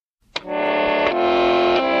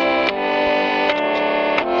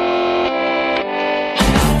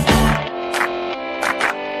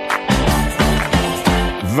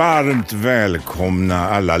Varmt välkomna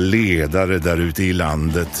alla ledare där ute i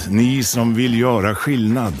landet, ni som vill göra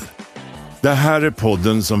skillnad. Det här är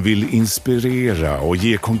podden som vill inspirera och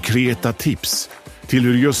ge konkreta tips till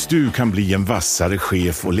hur just du kan bli en vassare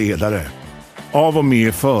chef och ledare. Av och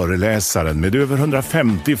med föreläsaren med över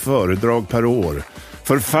 150 föredrag per år,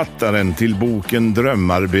 författaren till boken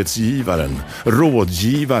Drömarbetsgivaren,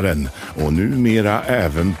 rådgivaren och numera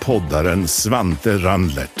även poddaren Svante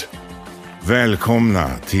Randlert. Välkomna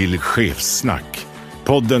till Chefssnack,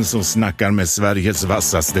 podden som snackar med Sveriges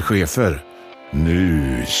vassaste chefer.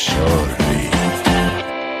 Nu kör vi!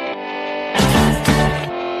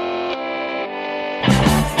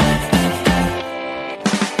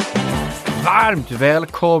 Varmt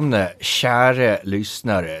välkomna kära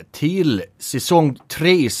lyssnare till säsong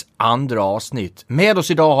 3:s andra avsnitt. Med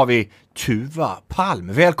oss idag har vi Tuva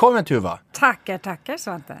Palm. Välkommen Tuva! Tackar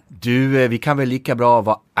Svante. Du, vi kan väl lika bra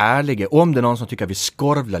vara ärliga. Om det är någon som tycker att vi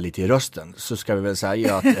skorvlar lite i rösten så ska vi väl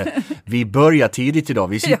säga att vi börjar tidigt idag.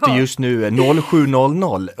 Vi sitter just nu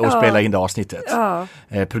 07.00 och spelar in det avsnittet. Ja.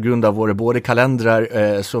 På grund av våra båda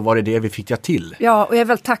kalendrar så var det vi fick till. Ja, och jag är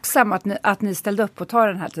väldigt tacksam att ni ställde upp och tar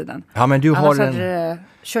den här tiden. Ja, men du annars har hade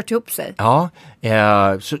kört ihop sig. Ja,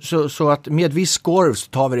 så att med viss skorv så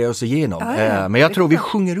tar vi det oss igenom. Men jag tror vi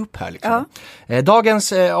sjunger upp här liksom. Ja.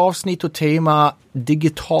 Dagens avsnitt och tema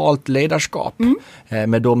digitalt ledarskap.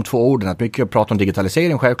 Med de två orden, att mycket pratar om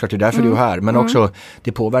digitalisering, självklart det är därför du är här, men också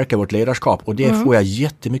det påverkar vårt ledarskap och det får jag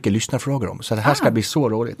jättemycket lyssnarfrågor om. Så det här ska bli så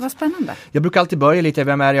roligt. Vad spännande. Jag brukar alltid börja lite,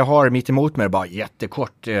 vem är jag har mitt emot mig, bara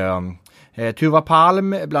jättekort. Tuva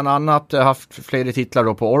Palm bland annat haft flera titlar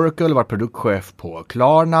då på Oracle, varit produktchef på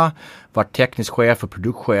Klarna, varit teknisk chef och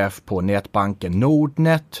produktchef på nätbanken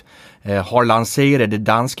Nordnet, har lanserat det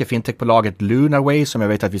danska fintechbolaget Lunarway som jag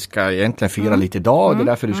vet att vi ska egentligen fira lite idag, det är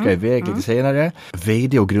därför du ska iväg lite senare.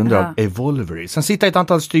 VD och grundare av Evolvery. Sen sitter ett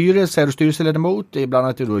antal styrelser och styrelseledamot, bland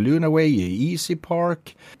annat då Lunarway i Easy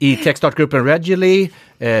Park, i techstartgruppen Reguly,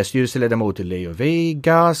 styrelseledamot i Leo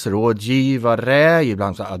Vegas, rådgivare,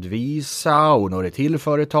 ibland så Advisa och några till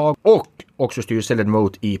företag och också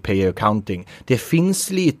styrelseledamot i PA Accounting. Det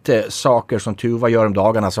finns lite saker som Tuva gör om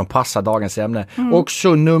dagarna som passar dagens ämne.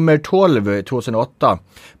 Också nummer 12 2008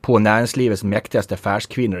 på näringslivets mäktigaste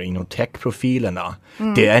affärskvinnor inom techprofilerna.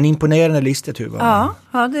 Det är en imponerande lista, Tuva.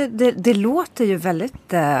 Ja, det låter ju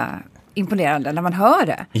väldigt imponerande när man hör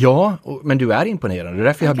det. Ja, men du är imponerande. Det är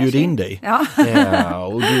därför jag har bjudit in dig. Ja.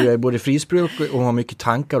 Och du är både frispråkig och har mycket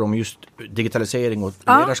tankar om just digitalisering och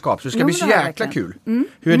ledarskap. Så det ska bli så jäkla kul.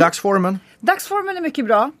 Hur är dagsformen? Dagsformen är mycket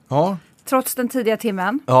bra. Ja. Trots den tidiga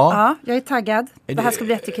timmen. Ja, jag är taggad. Det här ska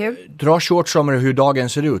bli jättekul. Dra short summary hur dagen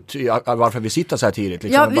ser ut. Varför vi sitter så här tidigt.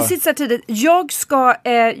 Liksom. Ja, vi sitter så här tidigt.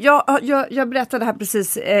 Jag berättade här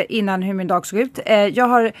precis innan hur min dag såg ut. Jag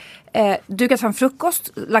har dukat fram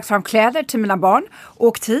frukost, lagt fram kläder till mina barn,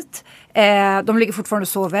 åkt hit. De ligger fortfarande och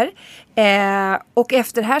sover. Och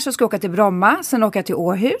efter det här så ska jag åka till Bromma. Sen åka till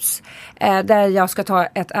Åhus. Där jag ska ta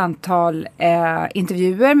ett antal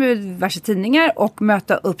intervjuer med diverse tidningar. Och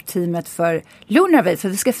möta upp teamet för Lunarway. För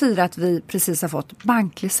vi ska fira att vi precis har fått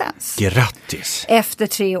banklicens. Grattis! Efter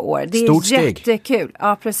 3 år. Det är stort steg. Jättekul.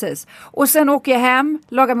 Ja, precis. Och sen åker jag hem,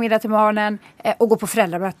 lagar middag till barnen och går på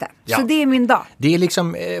föräldramöte. Ja. Så det är min dag. Det är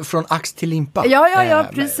liksom från ax till limpa. Ja,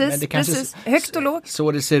 precis. Men det precis. Högt och lågt.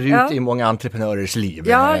 Så det ser ut i många entreprenörers liv.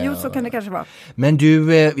 Ja, så kan det kanske vara. Men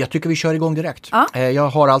du, jag tycker vi kör igång direkt. Jag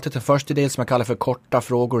har alltid en första del som jag kallar för korta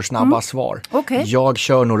frågor, snabba svar. Okay. Jag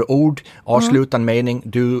kör några ord, avslutar en mening,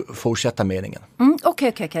 du fortsätter meningen.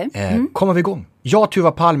 Okej. Kommer vi igång? Jag,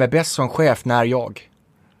 Tuva Palm, är bäst som chef när jag?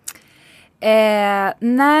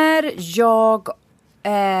 När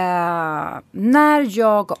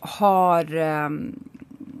jag har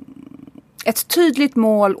ett tydligt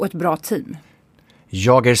mål och ett bra team.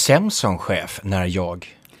 Jag är sämst som chef när jag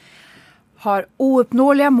har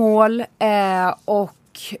ouppnåeliga mål och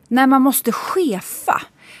när man måste chefa.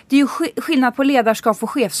 Det är ju skillnad på ledarskap och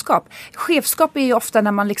chefskap. Chefskap är ju ofta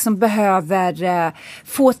när man liksom behöver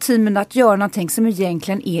få teamen att göra någonting som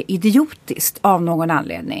egentligen är idiotiskt av någon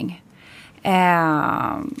anledning.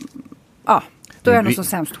 Då är jag nog som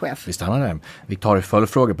sämst chef. Vi stannar där. Vi tar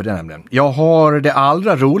följdfrågor på det nämligen. Jag har det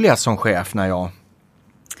allra roligast som chef när jag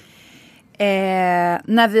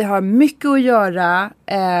när vi har mycket att göra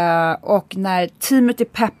och när teamet är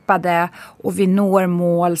peppade och vi når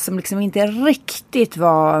mål som liksom inte riktigt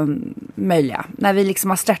var möjliga. När vi liksom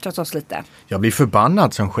har stretchat oss lite. Jag blir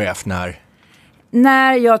förbannad som chef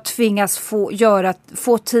när jag tvingas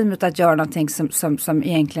få teamet att göra någonting som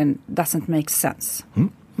egentligen doesn't make sense.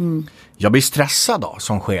 Jag blir stressad då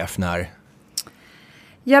som chef när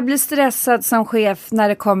Jag blir stressad som chef när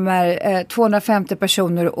det kommer 250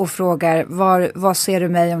 personer och frågar vad ser du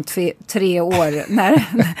mig om 3 år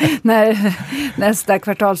när nästa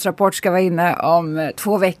kvartalsrapport ska vara inne om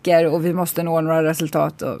 2 veckor och vi måste nå några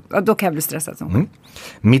resultat. Och då kan jag bli stressad som chef.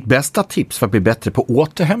 Mitt bästa tips för att bli bättre på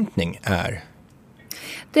återhämtning är?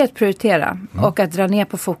 Det är att prioritera och att dra ner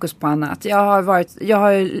på fokus på annat. Jag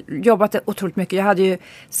har jobbat otroligt mycket. Jag hade ju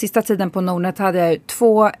sista tiden på Nordnet hade jag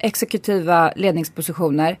 2 exekutiva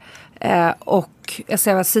ledningspositioner och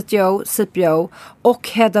jag var CTO, CPO och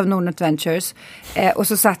Head of Nordnet Ventures. Och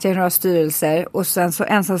så satt jag i några styrelser och sen så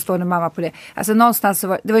ensamstående mamma på det. Alltså någonstans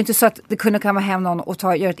så det var inte så att det kunde komma hem någon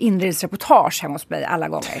och göra ett inredningsreportage hemma hos mig alla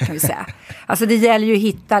gånger kan vi säga. Alltså det gäller ju att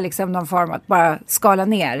hitta liksom någon form att bara skala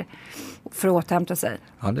ner för att återhämta sig.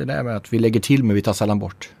 Ja, det där med att vi lägger till men vi tar sällan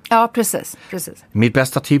bort. Ja, precis. Mitt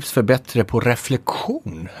bästa tips för bättre på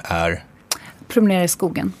reflektion är? Promenera i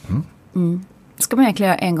skogen. Det ska man egentligen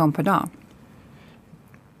göra 1 gång per dag.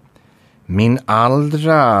 Min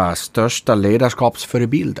allra största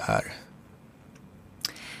ledarskapsförebild är?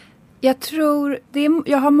 Jag tror,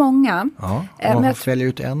 jag har många. Ja, man får välja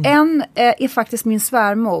ut en. En är faktiskt min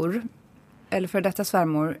svärmor. Eller för detta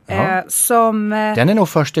svärmor. Som... Den är nog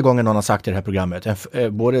första gången någon har sagt i det här programmet.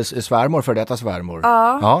 Både svärmor för detta svärmor.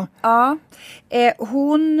 Ja.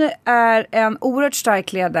 Hon är en oerhört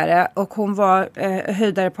stark ledare och hon var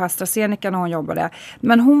höjdare på AstraZeneca när hon jobbade.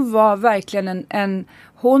 Men hon var verkligen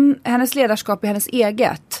hennes ledarskap är hennes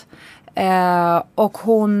eget. Och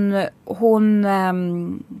hon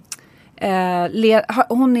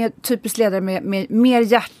är typiskt ledare med mer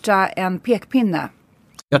hjärta än pekpinne.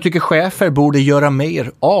 Jag tycker chefer borde göra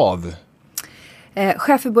mer av.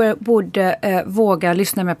 Chefer borde våga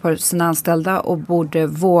lyssna mer på sina anställda och borde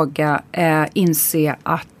våga inse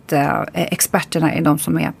att experterna är de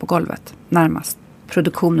som är på golvet närmast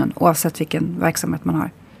produktionen oavsett vilken verksamhet man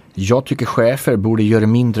har. Jag tycker chefer borde göra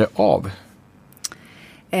mindre av.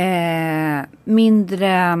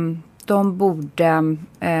 De borde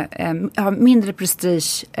ha mindre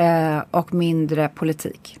prestige och mindre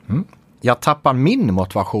politik. Jag tappar min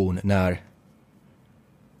motivation när?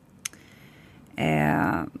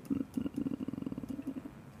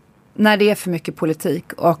 När det är för mycket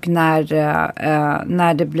politik och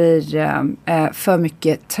när det blir för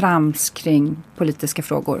mycket trams kring politiska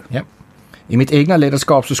frågor. Ja. I mitt egna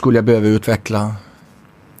ledarskap så skulle jag behöva utveckla?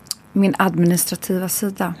 Min administrativa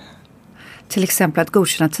sida. Till exempel att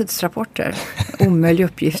godkänna tidsrapporter. Omöjlig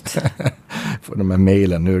uppgift. För de här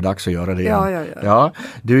mejlen, nu är det dags att göra det igen. Ja.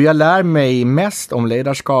 Du, jag lär mig mest om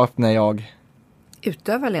ledarskap när jag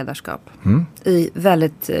utövar ledarskap i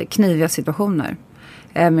väldigt kniviga situationer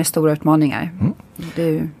med stora utmaningar. Det är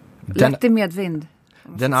ju lätt i medvind.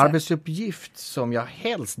 Den arbetsuppgift som jag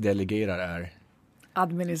helst delegerar är?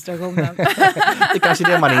 Administrationen. Det är kanske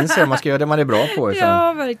det man inser, man ska göra det man är bra på.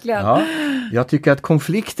 Ja, verkligen. Ja, jag tycker att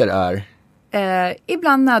konflikter är?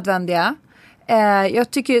 Ibland nödvändiga.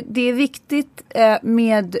 Jag tycker det är viktigt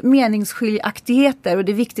med meningsskiljaktigheter och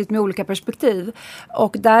det är viktigt med olika perspektiv.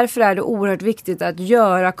 Och därför är det oerhört viktigt att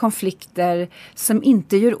göra konflikter som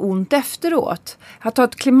inte gör ont efteråt. Att ha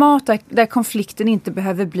ett klimat där konflikten inte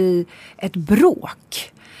behöver bli ett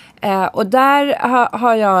bråk. Och där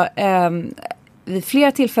har jag vid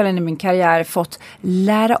flera tillfällen i min karriär fått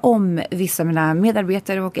lära om vissa av mina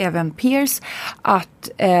medarbetare och även peers att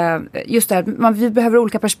just det här, vi behöver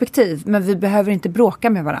olika perspektiv men vi behöver inte bråka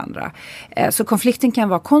med varandra. Så konflikten kan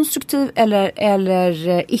vara konstruktiv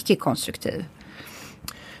eller icke-konstruktiv.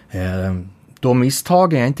 De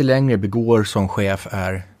misstagen jag inte längre begår som chef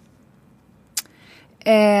är?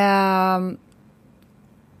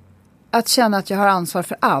 Att känna att jag har ansvar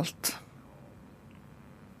för allt.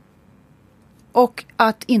 Och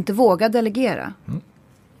att inte våga delegera.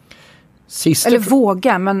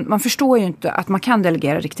 Våga, men man förstår ju inte att man kan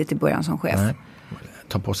delegera riktigt i början som chef. Nej,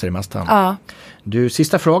 ta på sig det mesta. Ja. Du,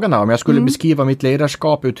 sista frågan då. Om jag skulle beskriva mitt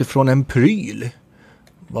ledarskap utifrån en pryl,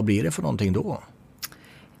 vad blir det för någonting då?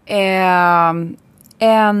 En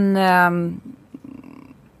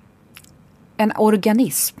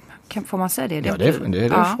organism. Får man säga det? Ja, det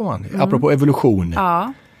får man. Apropå evolution.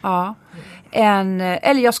 Ja.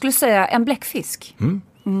 Eller jag skulle säga en bläckfisk.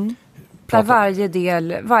 Där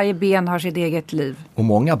varje ben har sitt eget liv. Och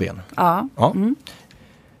många ben. Ja.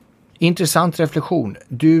 Intressant reflektion.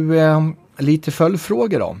 Du, lite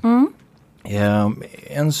följdfrågor då.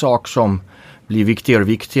 En sak som blir viktigare och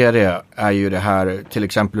viktigare är ju det här, till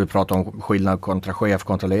exempel vi pratar om skillnad kontra chef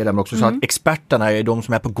kontra ledare, men också så att experterna är de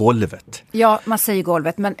som är på golvet. Ja, man säger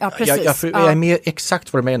golvet, men ja, precis. Jag är med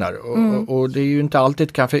exakt vad du menar. Och det är ju inte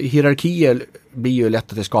alltid kanske hierarkier blir ju lätt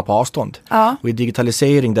att det skapar avstånd. Ja. Och i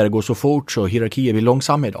digitalisering där det går så fort så hierarkier blir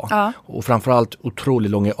långsamma idag. Ja. Och framförallt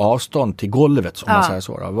otroligt långa avstånd till golvet som man säger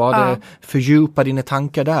så. Då. Vad det fördjupa dina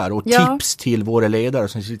tankar där och tips till våra ledare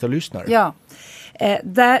som sitter och lyssnar. Ja.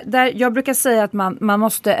 Där jag brukar säga att man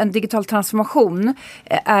måste, en digital transformation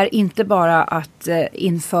är inte bara att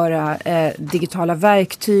införa digitala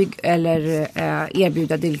verktyg eller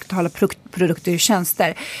erbjuda digitala produkter och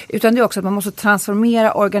tjänster, utan det är också att man måste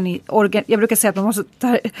transformera jag brukar säga att man måste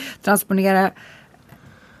transformera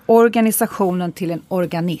organisationen till en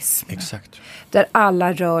organism. Exakt. Där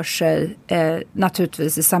alla rör sig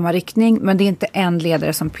naturligtvis i samma riktning, men det är inte en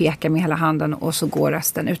ledare som pekar med hela handen och så går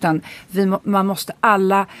resten, utan man måste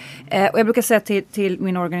alla, och jag brukar säga till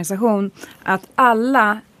min organisation att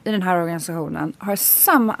alla i den här organisationen har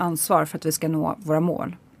samma ansvar för att vi ska nå våra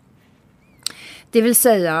mål. Det vill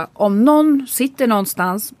säga, om någon sitter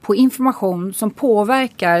någonstans på information som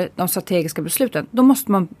påverkar de strategiska besluten, då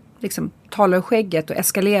måste man liksom tala ur skägget och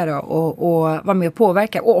eskalera och vara med och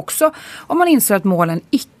påverka. Och också om man inser att målen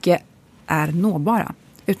icke är nåbara,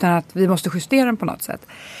 utan att vi måste justera dem på något sätt.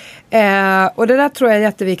 Och det där tror jag är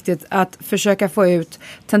jätteviktigt, att försöka få ut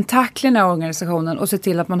tentaklerna i organisationen och se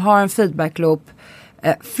till att man har en feedback-loop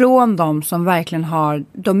från de som verkligen har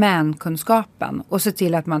domänkunskapen, och se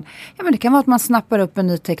till att man, men det kan vara att man snappar upp en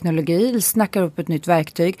ny teknologi eller snackar upp ett nytt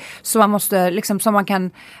verktyg som man måste, liksom, som man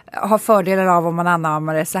kan ha fördelar av om man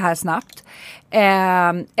anammar det så här snabbt.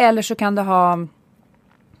 Eller så kan det ha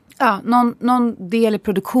någon del i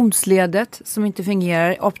produktionsledet som inte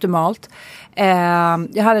fungerar optimalt.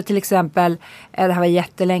 Jag hade till exempel, det här var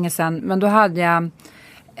jättelänge sedan, men då hade jag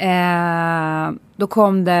då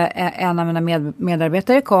kom det en av mina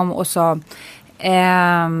medarbetare och sa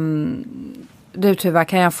du Tuva,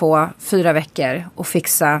 kan jag få 4 veckor och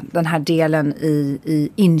fixa den här delen i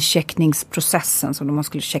incheckningsprocessen som man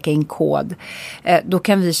skulle checka in kod. Då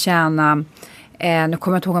kan vi tjäna, nu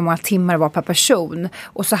kommer jag inte ihåg hur många timmar det var per person.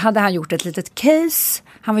 Och så hade han gjort ett litet case.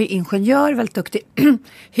 Han var ju ingenjör, väldigt duktig.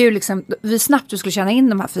 Hur liksom, vi snabbt skulle tjäna in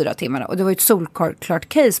de här 4 timmarna. Och det var ju ett solklart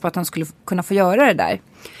case på att han skulle kunna få göra det där.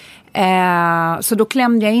 Så då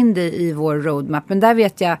klämde jag in det i vår roadmap. Men där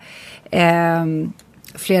vet jag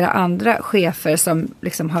flera andra chefer som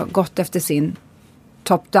liksom har gått efter sin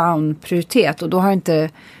top-down prioritet, och då har inte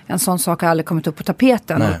en sån sak aldrig kommit upp på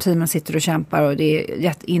tapeten. Nej. Och teamen sitter och kämpar och det är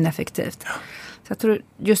jätteineffektivt. Ja. Så jag tror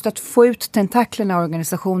just att få ut tentaklerna i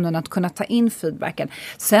organisationen, att kunna ta in feedbacken.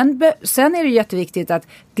 Sen är det jätteviktigt att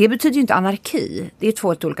det betyder ju inte anarki. Det är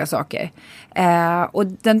 2 olika saker. Och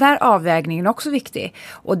den där avvägningen är också viktig.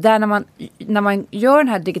 Och där när man gör den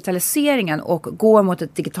här digitaliseringen och går mot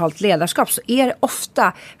ett digitalt ledarskap, så är det ofta,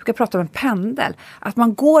 jag brukar prata om en pendel, att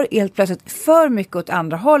man går helt plötsligt för mycket åt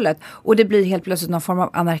andra hållet, och det blir helt plötsligt någon form av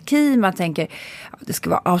anarki. Man tänker det ska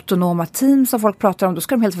vara autonoma team som folk pratar om, då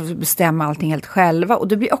ska de helt plötsligt bestämma allting helt själva, och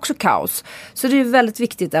det blir också kaos. Så det är väldigt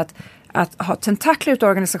viktigt att ha tentakler ut i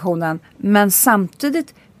organisationen, men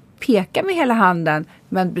samtidigt peka med hela handen,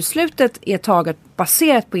 men beslutet är taget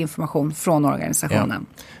baserat på information från organisationen.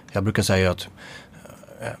 Ja. Jag brukar säga att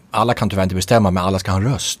alla kan tyvärr inte bestämma, men alla ska ha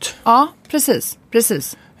en röst. Ja, precis.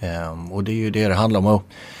 Och det är ju det handlar om. Och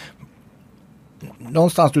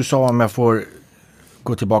någonstans du sa, om jag får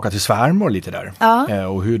gå tillbaka till svärmor lite där. Ja.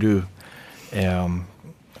 Och hur du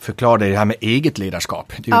förklarade det här med eget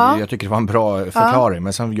ledarskap. Jag tycker det var en bra förklaring.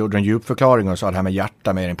 Men sen gjorde du en djup förklaring och sa det här med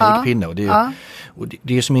hjärta med en pekpinne. Och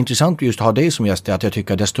det som är intressant just att ha det som gäst är att jag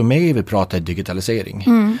tycker att desto mer vi pratar digitalisering,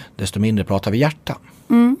 desto mindre pratar vi hjärta.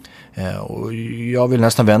 Och jag vill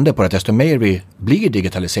nästan vända på det, att desto mer vi blir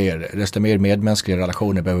digitaliserade, desto mer medmänskliga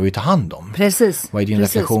relationer behöver vi ta hand om. Precis. Vad är din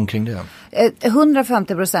reflektion kring det?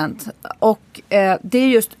 150%. Och det är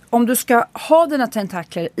just, om du ska ha dina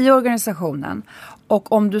tentakler i organisationen,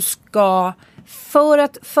 och om du ska, för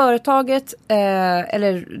att företaget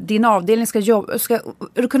eller din avdelning ska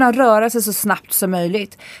kunna röra sig så snabbt som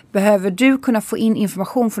möjligt, behöver du kunna få in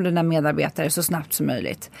information från dina medarbetare så snabbt som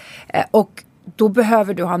möjligt. Och då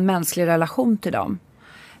behöver du ha en mänsklig relation till dem.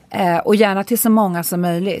 Och gärna till så många som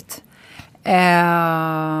möjligt.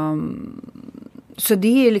 Så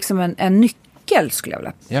det är liksom en nyckel, skulle jag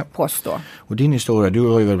vilja påstå. Och din historia, du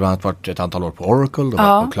har ju väl bland annat varit ett antal år på Oracle, du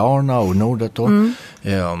har varit på Klarna och Nordnet.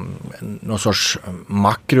 Någon sorts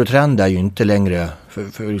makrotrend är ju inte längre,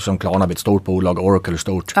 för liksom Klarna är ett stort bolag, Oracle är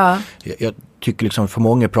stort. Jag tycker liksom för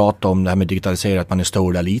många pratar om det här med digitalisering, att man är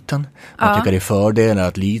stor eller liten. Man tycker det är fördelar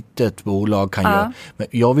att litet bolag kan göra. Men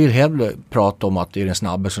jag vill hellre prata om att det är den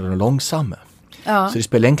snabbaste och den långsamma. Så det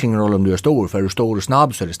spelar egentligen ingen roll om du är stor, för är du stor och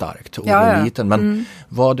snabb så är det starkt. Och är liten. Men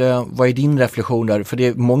vad är din reflektion där? För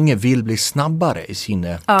det många vill bli snabbare i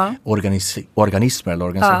sina organismer eller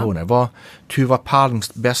organisationer. Vad Tuva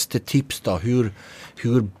Palms bästa tips då? Hur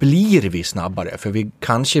blir vi snabbare? För vi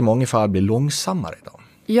kanske i många fall blir långsammare då.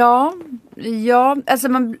 Ja, alltså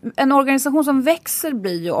en organisation som växer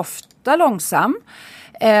blir ju ofta långsam.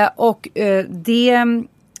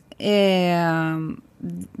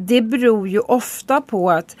 Det beror ju ofta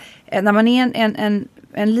på att när man är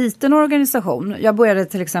en liten organisation. Jag började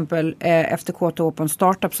till exempel efter KTH på en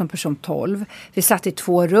startup som person 12. Vi satt i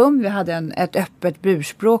 2 rum. Vi hade ett öppet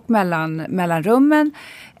burspråk mellan rummen.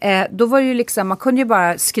 Då var det ju liksom, man kunde ju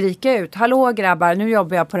bara skrika ut: hallå grabbar, nu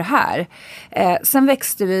jobbar jag på det här. Sen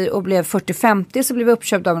växte vi och blev 40-50, så blev vi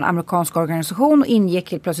uppköpta av en amerikansk organisation och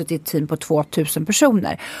ingick helt plötsligt i ett team på 2000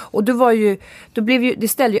 personer. Och det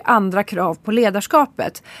ställde ju andra krav på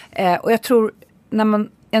ledarskapet. Och jag tror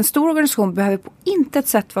en stor organisation behöver på intet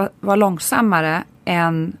sätt vara långsammare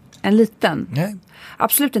än en liten. Nej.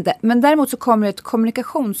 Absolut inte. Men däremot så kommer ett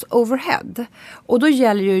kommunikationsoverhead. Och då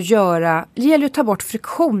gäller ju att ta bort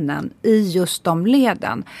friktionen i just de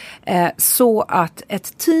leden. Så att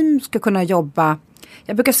ett team ska kunna jobba.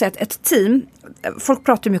 Jag brukar säga att ett team, folk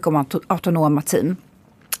pratar mycket om autonoma team.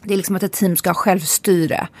 Det är liksom att ett team ska ha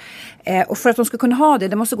självstyre. Och för att de ska kunna ha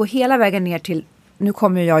det måste gå hela vägen ner till. Nu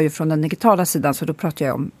kommer jag ju från den digitala sidan, så då pratar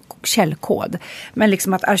jag om källkod. Men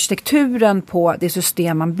liksom att arkitekturen på det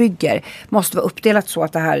system man bygger måste vara uppdelat så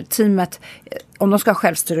att det här teamet, om de ska ha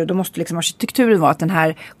självstyre, då måste liksom arkitekturen vara att den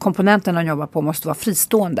här komponenten de jobbar på måste vara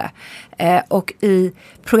fristående. Och i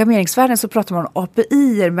programmeringsvärlden så pratar man om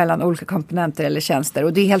API:er mellan olika komponenter eller tjänster.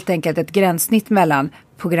 Och det är helt enkelt ett gränssnitt mellan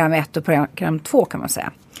program 1 och program 2 kan man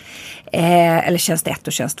säga. Eller tjänst 1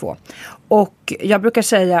 och tjänst 2. Och jag brukar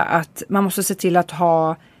säga att man måste se till att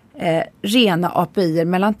ha rena API:er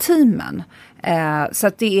mellan teamen. Så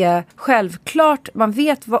att det är självklart, man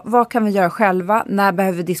vet vad kan vi göra själva, när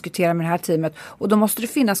behöver vi diskutera med det här teamet. Och då måste det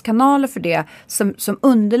finnas kanaler för det som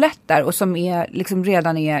underlättar och som är, liksom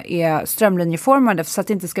redan är strömlinjeformade, så att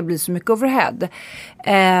det inte ska bli så mycket overhead.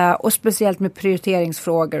 Och speciellt med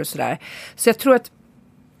prioriteringsfrågor och sådär. Så jag tror att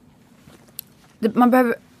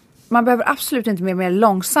man behöver absolut inte bli mer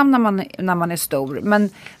långsam när man är stor.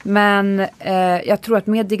 Men jag tror att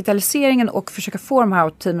med digitaliseringen och försöka få de här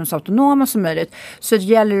teamen så autonoma som möjligt, så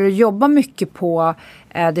gäller det att jobba mycket på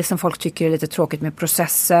det som folk tycker är lite tråkigt med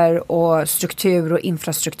processer och struktur och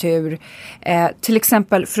infrastruktur. Till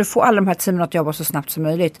exempel för att få alla de här teamen att jobba så snabbt som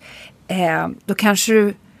möjligt. Då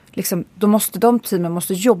kanske de teamen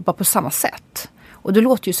måste jobba på samma sätt. Och det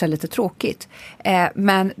låter ju så lite tråkigt.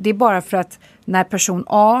 Men det är bara för att när person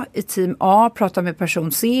A i team A pratar med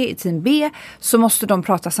person C i team B, så måste de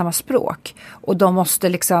prata samma språk. Och de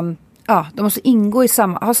måste de måste ingå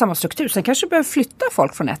ha samma struktur. Sen kanske behöver flytta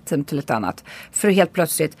folk från ett team till ett annat. För helt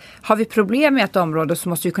plötsligt, har vi problem i ett område, så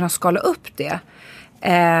måste vi kunna skala upp det.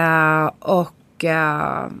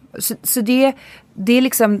 Så det är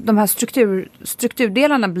liksom, de här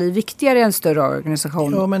strukturdelarna blir viktigare i en större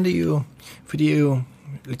organisation. Ja, men det är ju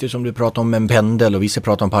lite som du pratar om en pendel, och vissa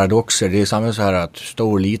pratar om paradoxer. Det är samma så här att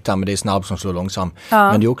stor liten, men det är snabb som slår långsam.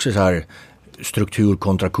 Ja. Men det är också så här struktur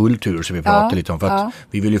kontra kultur som vi pratar lite om. För att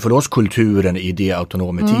vi vill ju få loss kulturen i det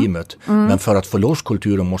autonoma teamet. Men för att få loss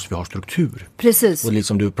kulturen måste vi ha struktur. Precis. Och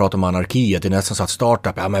liksom du pratar om anarki, att det är nästan så att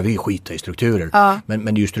startup, men vi skiter i strukturer. Men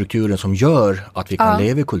det är ju strukturen som gör att vi kan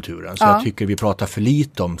leva i kulturen. Så jag tycker vi pratar för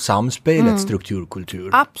lite om samspelet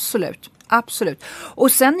strukturkultur. Absolut.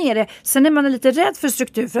 Och sen är man lite rädd för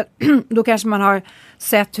struktur, för att då kanske man har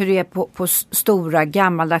sett hur det är på stora,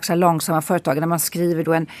 gammaldags, långsamma företag, när man skriver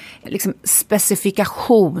då en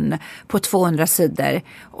specifikation på 200 sidor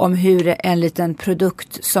om hur en liten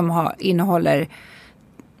produkt som innehåller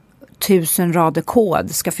 1000 rader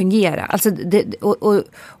kod ska fungera. Alltså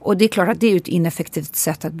och det är klart att det är ett ineffektivt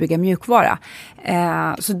sätt att bygga mjukvara.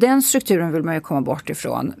 Så den strukturen vill man ju komma bort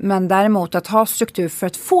ifrån. Men däremot att ha struktur för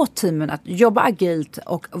att få teamen att jobba agilt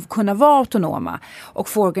och kunna vara autonoma och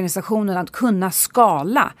få organisationen att kunna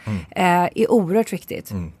skala är oerhört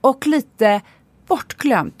viktigt. Och lite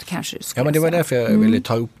bortglömt kanske. Ja, men det var därför jag ville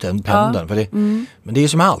ta upp den pendeln. För men det är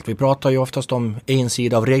som allt. Vi pratar ju oftast om en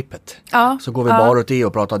sida av repet. Så går vi bara åt det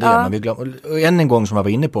och pratar det. Men vi glömmer, än en gång som jag var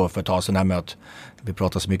inne på för ett tag sedan här med att vi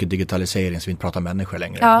pratar så mycket digitalisering så vi inte pratar människor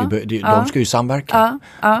längre. De ska ju samverka.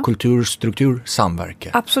 Kultur, struktur, samverka.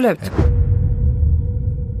 Absolut.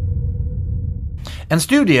 En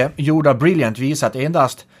studie gjord av Brilliant visar att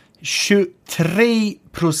endast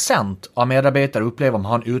 23% av medarbetare upplever att de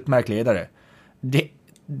har en utmärkt ledare.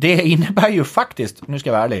 Det innebär ju faktiskt, nu ska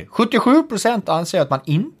jag vara ärlig, 77% anser att man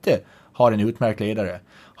inte har en utmärkt ledare.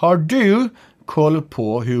 Har du koll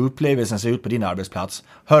på hur upplevelsen ser ut på din arbetsplats?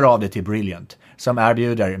 Hör av dig till Brilliant som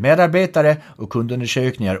erbjuder medarbetare och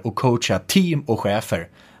kundundersökningar och coachar team och chefer.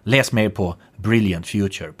 Läs mer på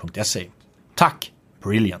brilliantfuture.se. Tack,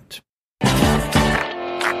 Brilliant!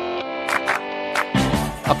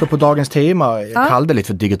 Apropå dagens tema, jag kallade det lite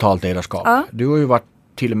för digitalt ledarskap. Du har ju varit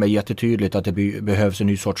till och med jättetydligt att det behövs en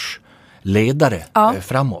ny sorts ledare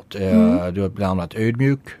framåt. Du har bland annat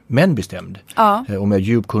ödmjuk men bestämd och med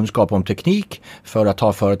djup kunskap om teknik för att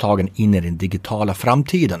ta företagen in i den digitala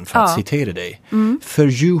framtiden, för att citera dig.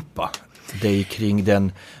 Fördjupa dig kring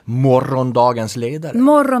den morgondagens ledare.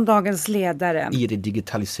 Morgondagens ledare. I det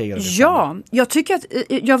digitaliserade. Ja, jag tycker att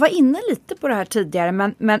jag var inne lite på det här tidigare,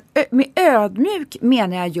 men med ödmjuk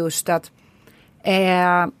menar jag just att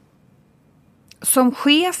som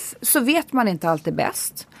chef så vet man inte alltid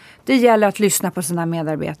bäst. Det gäller att lyssna på sina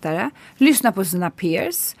medarbetare, lyssna på sina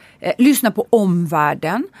peers, lyssna på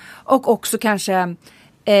omvärlden och också kanske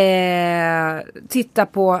titta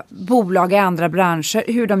på bolag i andra branscher,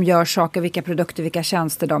 hur de gör saker, vilka produkter, vilka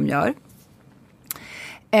tjänster de gör.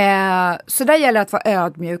 Så där gäller att vara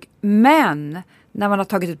ödmjuk, men när man har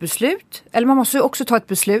tagit ett beslut, eller man måste ju också ta ett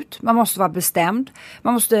beslut, man måste vara bestämd,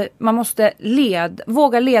 man måste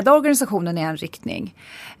våga leda organisationen i en riktning.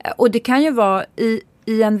 Och det kan ju vara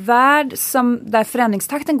i en värld där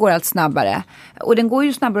förändringstakten går allt snabbare, och den går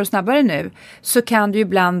ju snabbare och snabbare nu, så kan det ju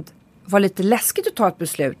ibland vara lite läskigt att ta ett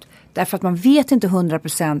beslut, därför att man vet inte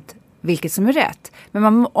 100% vilket som är rätt.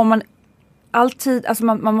 Men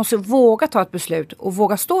man måste våga ta ett beslut och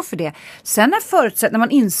våga stå för det. Sen när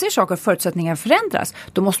man inser saker och förutsättningar förändras,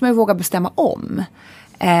 då måste man ju våga bestämma om.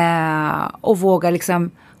 Och våga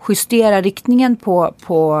liksom justera riktningen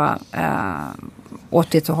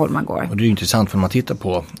åt det håll man går. Och det är intressant, för när man tittar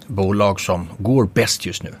på bolag som går bäst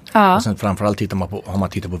just nu. Och sen framförallt har man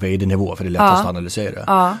tittat på vd-nivå, för det är lättast att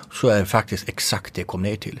analysera. Så är det faktiskt exakt det kom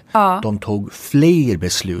ner till. De tog fler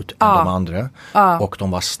beslut än de andra. Och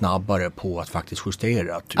de var snabbare på att faktiskt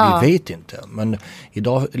justera. Vi vet inte. Men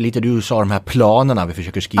idag, lite du sa, de här planerna vi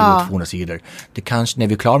försöker skriva på 200 sidor. Det kanske, när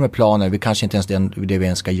vi är klara med planer, vi kanske inte ens det vi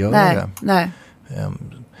ens ska göra. Nej.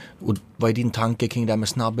 Och vad är din tanke kring det här med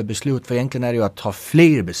snabba beslut? För egentligen är det ju att ta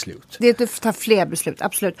fler beslut. Det är att ta fler beslut,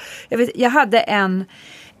 absolut. Jag hade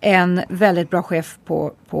en väldigt bra chef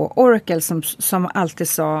på Oracle som alltid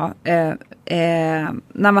sa,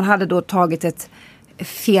 när man hade då tagit ett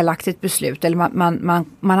felaktigt beslut, eller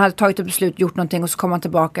man hade tagit ett beslut, gjort någonting, och så kom man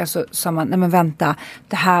tillbaka, så sa man, nej men vänta,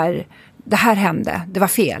 det här hände, det var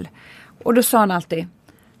fel. Och då sa han alltid,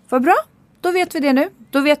 vad bra. Då vet vi det nu.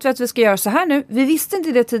 Då vet vi att vi ska göra så här nu. Vi visste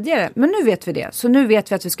inte det tidigare, men nu vet vi det. Så nu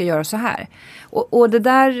vet vi att vi ska göra så här. Och det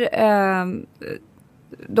där,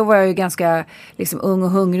 då var jag ju ganska liksom ung och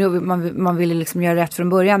hungrig, och man ville liksom göra rätt från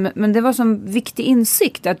början. Men det var som viktig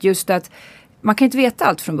insikt att man kan inte veta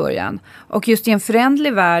allt från början. Och just i en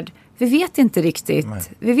föränderlig värld, vi vet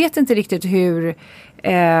inte riktigt hur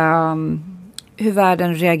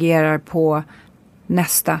världen reagerar på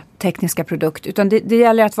nästa tekniska produkt, utan det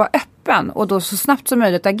gäller att vara öppen och då så snabbt som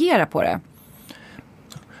möjligt agera på det.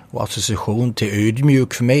 Och association till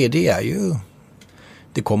ödmjuk för mig,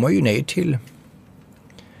 det kommer ju ner till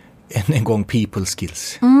en gång people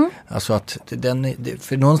skills. Alltså att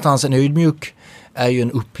för någonstans en ödmjuk är ju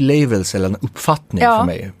en upplevelse eller en uppfattning för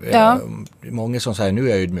mig. Många som säger nu är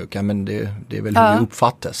jag ödmjuk, men det är väl hur det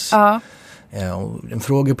uppfattas. En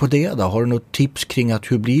fråga på det då, har du något tips kring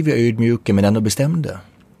hur blir vi ödmjuka men ändå bestämda?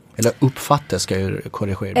 Eller uppfattas, ska jag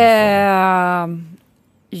korrigera?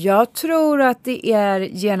 Jag tror att det är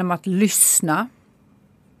genom att lyssna,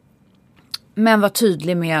 men vara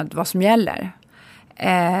tydlig med vad som gäller.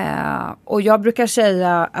 Och jag brukar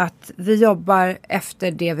säga att vi jobbar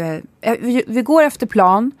efter det vi går efter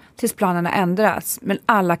plan tills planerna ändras, men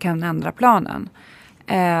alla kan ändra planen.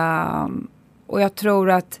 Och jag tror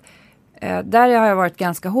att där har jag varit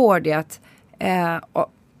ganska hård i att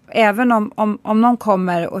även om någon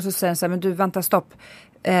kommer och så säger så här, men du, vänta, stopp,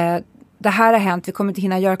 det här har hänt, vi kommer inte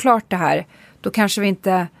hinna göra klart det här, då kanske vi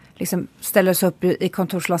inte liksom ställer oss upp i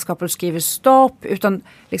kontorslandskapet och skriver stopp, utan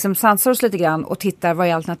liksom sansar oss lite grann och tittar vad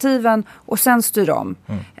är alternativen och sen styr om.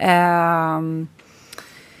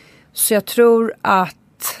 Så jag tror att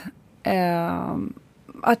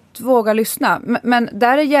våga lyssna, men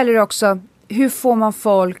där gäller det också, hur får man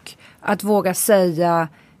folk att våga säga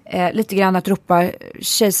lite grann, att ropa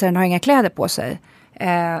kejsaren har inga kläder på sig.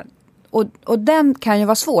 Och den kan ju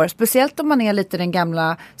vara svår, speciellt om man är lite den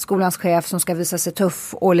gamla skolans chef som ska visa sig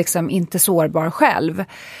tuff och liksom inte sårbar själv.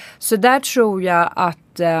 Så där tror jag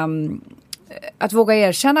att våga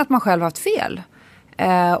erkänna att man själv har haft fel.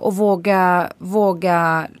 Och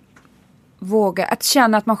våga våga, att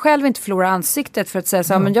känna att man själv inte förlorar ansiktet för att säga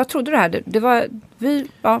så här, men jag trodde det här, det var vi,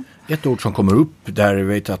 ja. Ett ord som kommer upp där, jag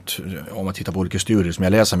vet att om man tittar på olika studier som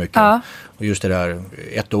jag läser mycket och just det där,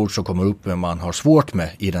 ett ord som kommer upp man har svårt med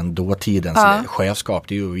i den dåtidens chefskap,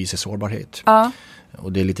 det är ju att visa sårbarhet.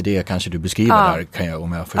 Och det är lite det kanske du beskriver där, kan jag,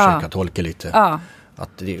 om jag försöker tolka lite.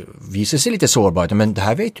 Att det visar sig lite sårbart, men det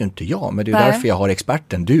här vet ju inte jag, men det är därför jag har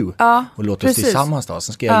experten du. Och låt oss tillsammans då,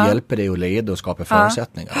 sen ska jag hjälpa dig att leda och skapa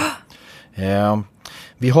förutsättningar.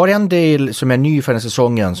 Vi har en del som är ny för den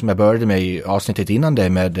säsongen som jag började med i avsnittet innan det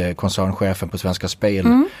med koncernchefen på Svenska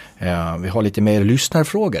Spel. Vi har lite mer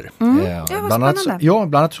lyssnarfrågor. Bland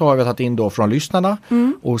annat så har vi tagit in då från lyssnarna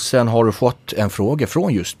och sen har du fått en fråga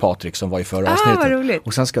från just Patrik som var i förra avsnittet.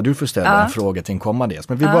 Och sen ska du få ställa en fråga till en kommande gäst.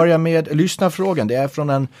 Men vi börjar med lyssnarfrågan. Det är från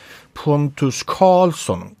en Pontus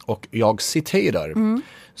Karlsson och jag citerar.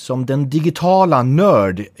 Som den digitala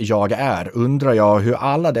nörd jag är undrar jag hur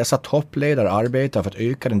alla dessa toppledare arbetar för att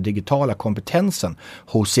öka den digitala kompetensen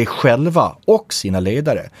hos sig själva och sina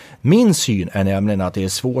ledare. Min syn är nämligen att det är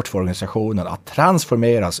svårt för organisationen att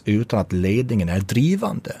transformeras utan att ledningen är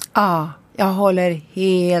drivande. Ja, jag håller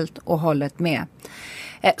helt och hållet med.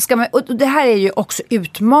 Och det här är ju också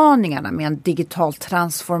utmaningarna med en digital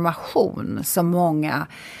transformation som många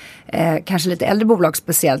kanske lite äldre bolag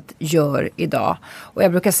speciellt gör idag. Och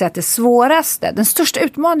jag brukar säga att det svåraste, den största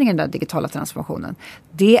utmaningen i den digitala transformationen,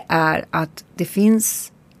 det är att det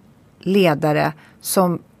finns ledare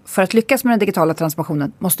som för att lyckas med den digitala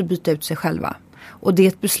transformationen måste byta ut sig själva. Och det är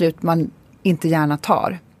ett beslut man inte gärna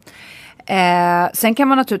tar. Sen kan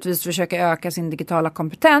man naturligtvis försöka öka sin digitala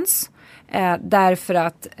kompetens därför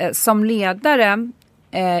att som ledare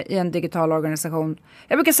i en digital organisation,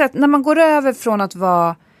 jag brukar säga att när man går över från att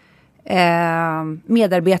vara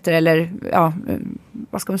medarbetare eller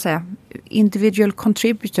vad ska man säga, individual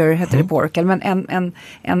contributor heter det på Oracle, men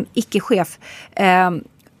en icke-chef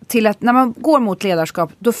till att när man går mot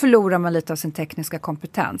ledarskap då förlorar man lite av sin tekniska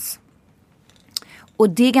kompetens. Och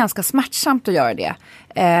det är ganska smärtsamt att göra det.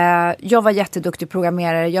 Jag var jätteduktig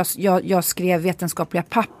programmerare. Jag skrev vetenskapliga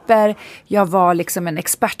papper. Jag var liksom en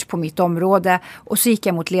expert på mitt område. Och så gick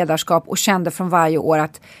jag mot ledarskap och kände från varje år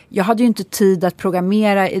att jag hade ju inte tid att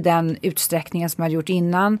programmera i den utsträckningen som jag hade gjort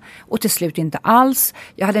innan. Och till slut inte alls.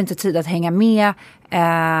 Jag hade inte tid att hänga med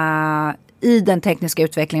i den tekniska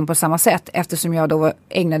utvecklingen på samma sätt eftersom jag då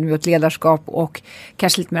ägnade mig åt ledarskap och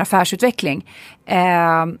kanske lite mer affärsutveckling.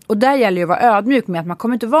 Och där gäller ju att vara ödmjuk med att man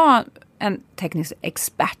kommer inte vara en teknisk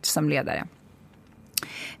expert som ledare.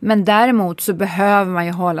 Men däremot så behöver man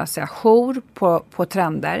ju hålla sig ajour på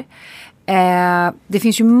trender. Det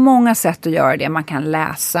finns ju många sätt att göra det. Man kan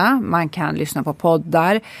läsa, man kan lyssna på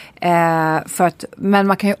poddar. Men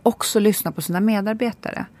man kan ju också lyssna på sina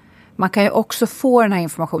medarbetare. Man kan ju också få den här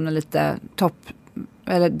informationen lite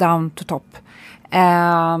down to top.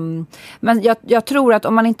 Men jag tror att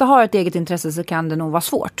om man inte har ett eget intresse så kan det nog vara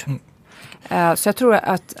svårt. Så jag tror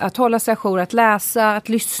att hålla sig ajour, att läsa, att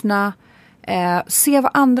lyssna, se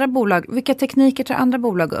vad andra bolag, vilka tekniker tar andra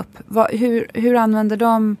bolag upp? Hur använder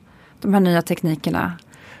de här nya teknikerna?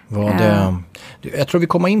 Jag tror vi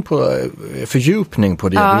kommer in på fördjupning på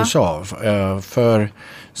det du sa. För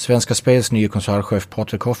Svenska Spels nya koncernchef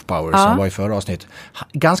Patrik Hoffbauer som var i förra avsnitt.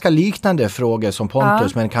 Ganska liknande frågor som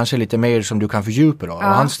Pontus men kanske lite mer som du kan fördjupa då. Och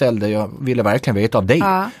han ställde, jag ville verkligen veta av dig.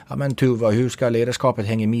 Ja, men Tuva, hur ska ledarskapet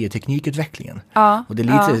hänga med i teknikutvecklingen? Och det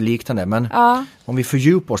är lite liknande men om vi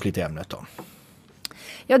fördjupar oss lite i ämnet då.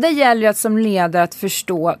 Ja, det gäller ju att som ledare att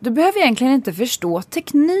förstå. Du behöver egentligen inte förstå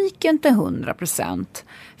tekniken till 100%.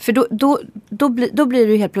 För då blir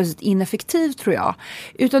du helt plötsligt ineffektiv tror jag.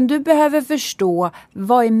 Utan du behöver förstå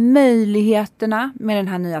vad är möjligheterna med den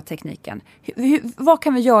här nya tekniken. Vad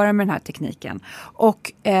kan vi göra med den här tekniken?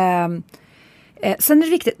 Och sen är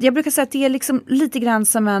det viktigt. Jag brukar säga att det är liksom lite grann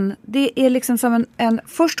som en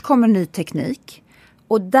först kommer ny teknik.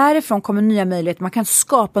 Och därifrån kommer nya möjligheter. Man kan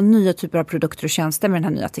skapa nya typer av produkter och tjänster med den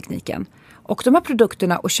här nya tekniken. Och de här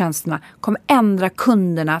produkterna och tjänsterna kommer ändra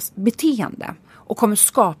kundernas beteende. Och kommer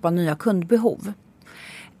skapa nya kundbehov.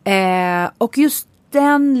 Och just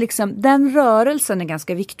den rörelsen är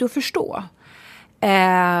ganska viktig att förstå.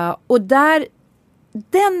 Och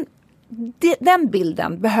den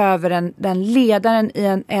bilden behöver den ledaren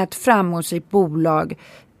i ett framgångsrikt bolag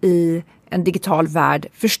i en digital värld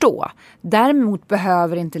förstå. Däremot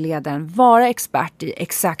behöver inte ledaren vara expert i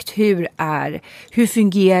exakt hur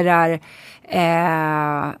fungerar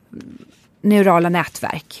neurala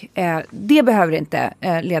nätverk. Det behöver inte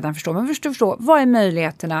ledaren förstå. Men förstå vad är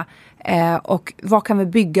möjligheterna och vad kan vi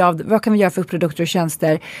bygga av, vad kan vi göra för produkter och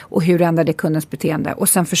tjänster och hur ändrar det kundens beteende och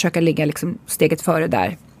sen försöka ligga liksom steget före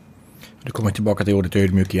där. Du kommer tillbaka till ordet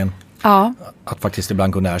ödmjuk igen. Att faktiskt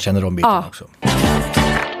ibland kunna erkänna de bitarna också.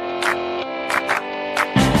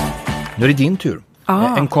 Nu är det din tur.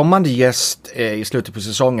 En kommande gäst i slutet på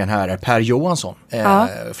säsongen här är Per Johansson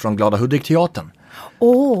från Glada Hudik-teatern.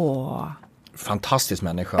 Fantastisk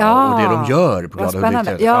människa och det de gör på Glada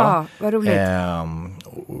Hudik-teatern. Ja, vad roligt.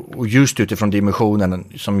 Och just utifrån dimensionen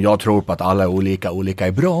som jag tror på att alla är olika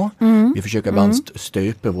är bra. Vi försöker ibland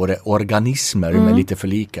stöpa våra organismer med lite för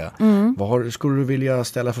lika. Vad skulle du vilja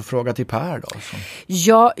ställa för fråga till Per då?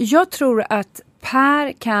 Ja, jag tror att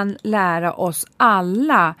Per kan lära oss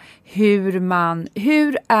alla hur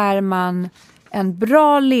är man en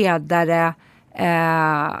bra ledare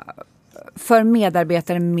för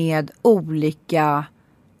medarbetare med olika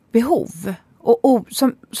behov. Och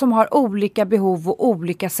som har olika behov och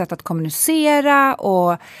olika sätt att kommunicera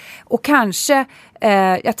och kanske,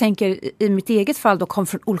 jag tänker i mitt eget fall då, kom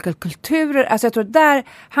från olika kulturer. Alltså jag tror att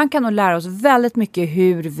han kan nog lära oss väldigt mycket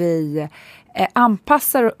hur vi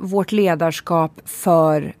anpassar vårt ledarskap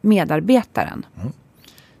för medarbetaren.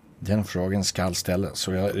 Den frågan ska ställas.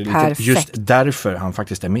 Så jag Perfekt. Just därför han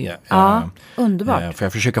faktiskt är med. Ja, underbart. För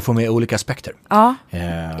jag försöker få med olika aspekter. Ja,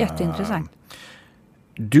 jätteintressant.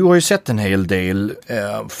 Du har ju sett en hel del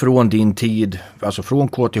från din tid, alltså från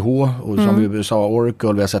KTH och som vi sa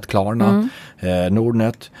Oracle, vi har sett Klarna,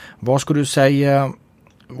 Nordnet. Vad skulle du säga,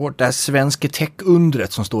 det här svenska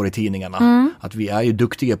tech-undret som står i tidningarna, att vi är ju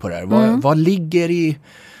duktiga på det här. Vad ligger i,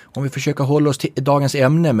 om vi försöker hålla oss till dagens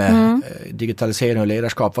ämne med digitalisering och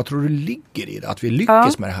ledarskap, vad tror du ligger i det? Att vi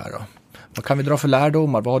lyckas med det här då? Vad kan vi dra för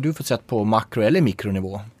lärdomar? Vad har du fått sett på makro- eller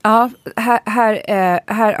mikronivå? Ja,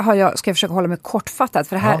 här ska jag försöka hålla mig kortfattat.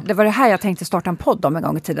 För det var det här jag tänkte starta en podd om en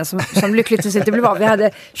gång i tiden som lyckligtvis inte blev av. Vi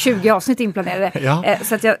hade 20 avsnitt inplanerade.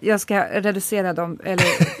 Så att jag ska reducera dem, eller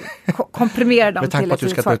komprimera dem. Med tanke på att du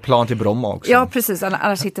ska ta ett plan till Bromma också. Ja, precis.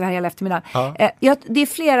 Annars sitter vi här hela eftermiddagen. Det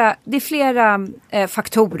är flera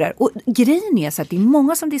faktorer. Och grejen är så att det är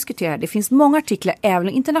många som diskuterar. Det finns många artiklar, även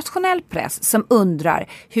i internationell press, som undrar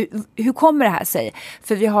hur kommer det här sig?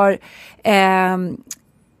 För vi har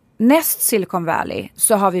näst Silicon Valley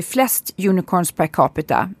så har vi flest unicorns per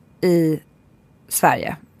capita i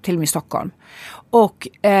Sverige, till och med i Stockholm. Och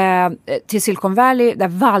till Silicon Valley, där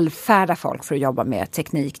vallfärdar folk för att jobba med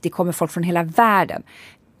teknik. Det kommer folk från hela världen.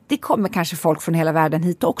 Det kommer kanske folk från hela världen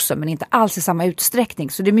hit också, men inte alls i samma utsträckning.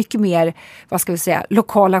 Så det är mycket mer, vad ska vi säga,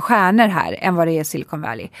 lokala stjärnor här än vad det är i Silicon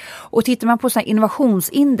Valley. Och tittar man på sådana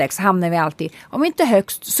innovationsindex hamnar vi alltid, om inte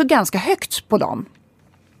högst, så ganska högt på dem.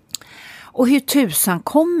 Och hur tusan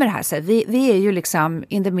kommer det här sig? Vi är ju liksom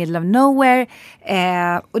in the middle of nowhere.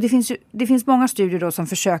 Och det finns många studier då som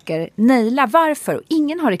försöker naila varför. Och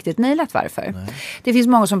ingen har riktigt nailat varför. Nej. Det finns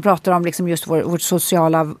många som pratar om liksom just vårt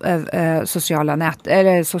sociala nät,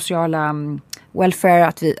 eller sociala welfare.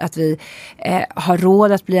 Att vi har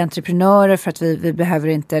råd att bli entreprenörer för att vi behöver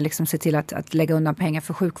inte liksom se till att lägga undan pengar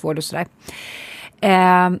för sjukvård och sådär.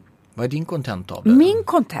 Vad är din content av det? Min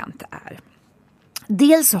content är...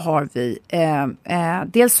 Dels har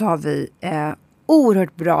vi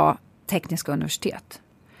oerhört bra tekniska universitet.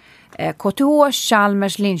 KTH,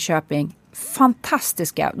 Chalmers, Linköping,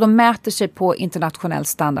 fantastiska. De mäter sig på internationell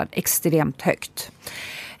standard extremt högt.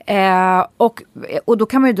 Och då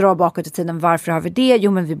kan man ju dra bakåt i tiden, varför har vi det?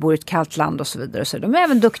 Jo, men vi bor i ett kallt land och så vidare. Så de är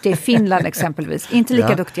även duktiga i Finland exempelvis. Inte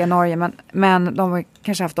lika duktiga i Norge, men de har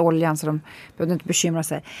kanske haft oljan så de behövde inte bekymra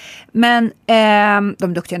sig. Men de är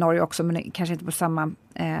duktiga i Norge också, men kanske inte på samma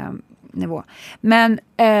nivå. Men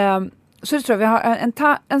så det tror jag, vi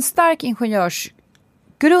har en stark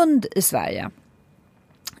ingenjörsgrund i Sverige.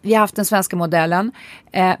 Vi har haft den svenska modellen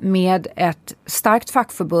med ett starkt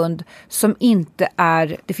fackförbund som inte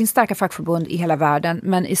är... Det finns starka fackförbund i hela världen,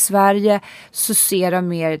 men i Sverige så ser de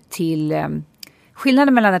mer till...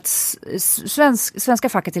 Skillnaden mellan ett svenska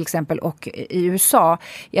facket till exempel och i USA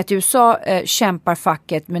är att i USA kämpar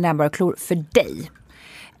facket med näbbar och klor för dig.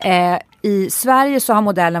 I Sverige så har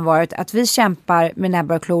modellen varit att vi kämpar med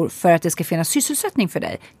näbbar och klor för att det ska finnas sysselsättning för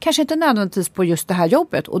dig. Kanske inte nödvändigtvis på just det här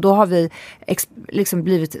jobbet. Och då har vi liksom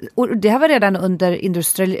blivit... Och det här var redan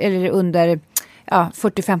under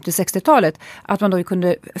 40, 50, 60-talet. Att man då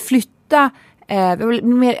kunde flytta...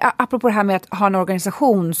 apropå det här med att ha en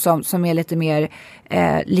organisation som är lite mer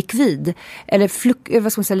likvid. Eller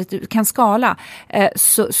vad ska man säga, lite, kan skala.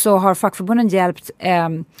 Så har fackförbunden hjälpt...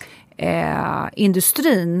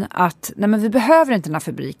 industrin att nej, men vi behöver inte den här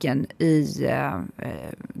fabriken i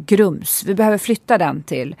Grums. Vi behöver flytta den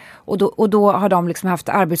till. Och då har de liksom haft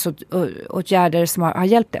arbetsåtgärder som har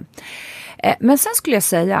hjälpt det. Men sen skulle jag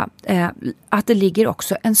säga att det ligger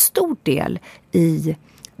också en stor del i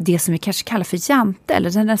det som vi kanske kallar för jante,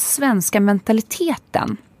 eller den svenska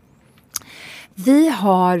mentaliteten. Vi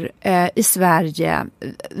har i Sverige,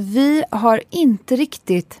 vi har inte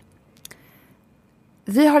riktigt,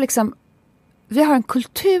 vi har en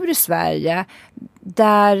kultur i Sverige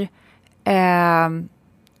där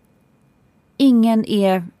ingen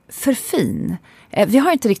är för fin. Vi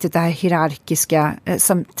har inte riktigt det här hierarkiska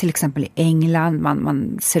som till exempel i England.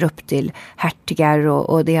 Man ser upp till hertigar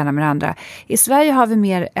och det ena med det andra. I Sverige har vi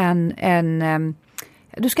mer en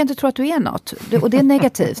du ska inte tro att du är något. Och det är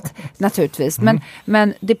negativt naturligtvis.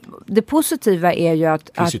 Men det positiva är ju att...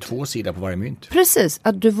 Det finns ju två sidor på varje mynt. Precis,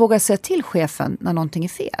 att du vågar säga till chefen när någonting är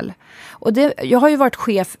fel. Och jag har ju varit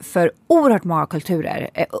chef för oerhört många kulturer.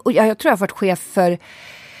 Och jag tror jag har varit chef för...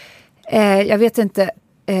 jag vet inte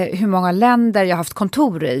hur många länder jag har haft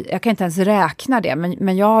kontor i. Jag kan inte ens räkna det.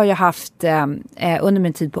 Men jag har ju haft, under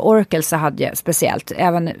min tid på Oracle så hade jag speciellt,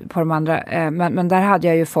 även på de andra, men där hade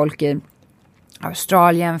jag ju folk i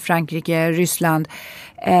Australien, Frankrike, Ryssland,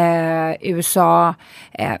 USA,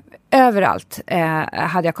 överallt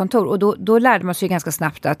hade jag kontor. Och då lärde man sig ganska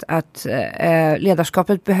snabbt att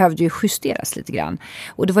ledarskapet behövde ju justeras lite grann.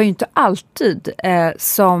 Och det var ju inte alltid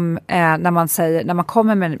som när man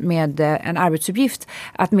kommer med en arbetsuppgift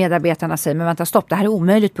att medarbetarna säger, men vänta stopp, det här är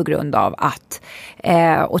omöjligt på grund av att.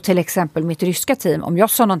 Och till exempel mitt ryska team, om jag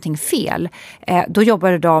sa någonting fel, då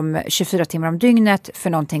jobbade de 24 timmar om dygnet för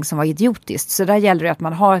någonting som var idiotiskt. Så där gäller det att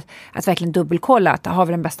man har att verkligen dubbelkolla att har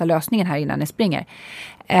vi den bästa lösningen här innan ni springer.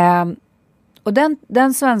 Och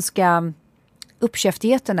den svenska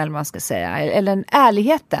uppkäftigheten, eller vad man ska säga, eller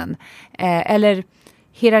ärligheten, eller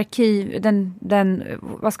hierarki, den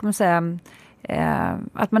vad ska man säga,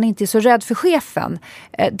 att man inte är så rädd för chefen,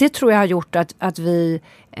 det tror jag har gjort att vi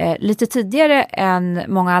lite tidigare än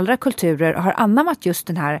många andra kulturer har anammat just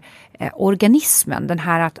den här organismen, den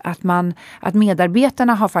här att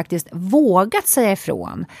medarbetarna har faktiskt vågat säga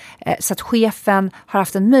ifrån, så att chefen har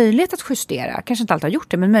haft en möjlighet att justera, kanske inte alltid har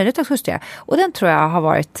gjort det, men möjlighet att justera, och den tror jag har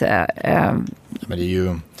varit men det är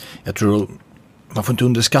ju, jag tror man får inte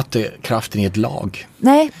underskatta kraften i ett lag.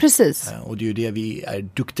 Nej, precis. Och det är ju det vi är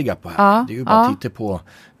duktiga på här. Ja, det är ju bara att titta på,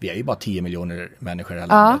 vi är ju bara 10 miljoner människor i det här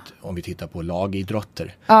landet. Om vi tittar på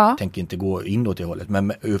lagidrotter. Tänker inte gå in åt det hållet.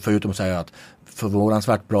 Men förutom att säga att för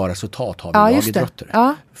våransvärt bra resultat har vi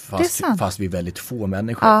lagidrotter. Fast vi är väldigt få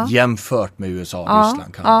människor. Jämfört med USA,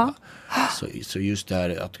 Ryssland, Kanada. Så just det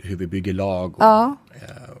här att hur vi bygger lag och,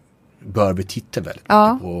 bör vi titta väldigt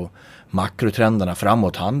mycket på makrotrenderna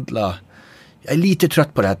framåt, handla. Jag är lite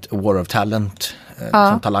trött på det här War of Talent.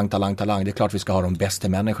 Som talang. Det är klart vi ska ha de bästa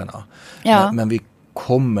människorna. Men vi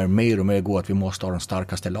kommer mer och mer gå att vi måste ha de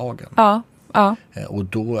starkaste lagen. Och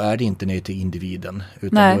då är det inte ner till individen.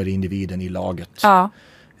 Utan då är det individen i laget.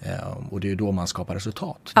 Och det är då man skapar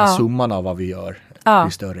resultat. När summan av vad vi gör blir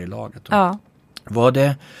större i laget. Vad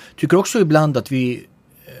det tycker också ibland att vi,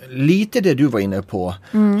 lite det du var inne på,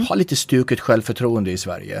 har lite stuket självförtroende i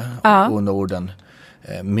Sverige och Norden.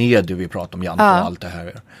 Med det vi pratar om, Jante, och allt det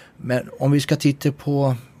här. Men om vi ska titta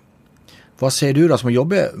på, vad säger du då som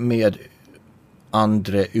jobbar med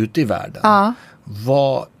andra ute i världen?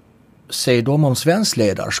 Vad säger de om svensk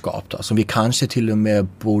ledarskap då, som vi kanske till och med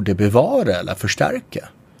borde bevara eller förstärka?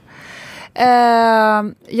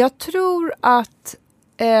 Jag tror att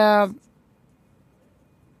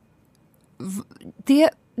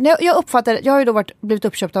jag uppfattar, jag har ju då blivit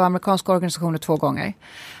uppköpt av amerikanska organisationer 2 gånger.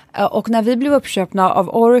 Och när vi blev uppköpna av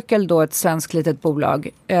Oracle, då ett svenskt litet bolag,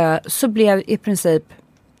 så blev i princip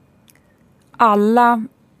alla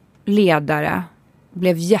ledare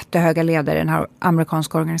blev jättehöga ledare i den här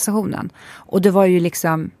amerikanska organisationen. Och det var ju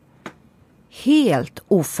liksom helt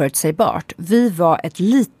oförutsägbart. Vi var ett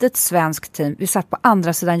litet svenskt team. Vi satt på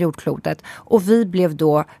andra sidan jordklotet. Och vi blev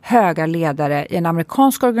då höga ledare i en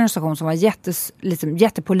amerikansk organisation som var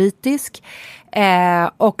jättepolitisk.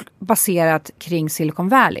 Och baserat kring Silicon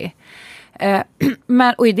Valley.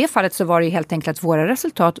 Och i det fallet så var det helt enkelt att våra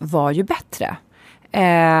resultat var ju bättre.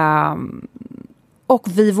 Och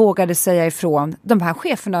vi vågade säga ifrån. De här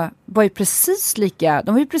cheferna var ju precis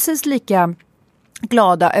lika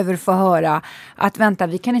glada över att få höra att vänta,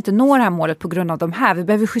 vi kan inte nå det här målet på grund av de här. Vi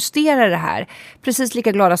behöver justera det här. Precis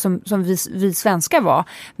lika glada som vi svenskar var.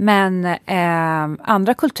 Men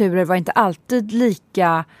andra kulturer var inte alltid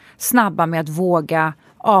lika snabba med att våga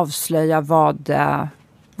avslöja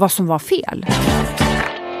vad som var fel.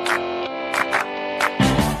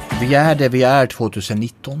 Vi är det vi är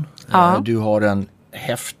 2019. Du har en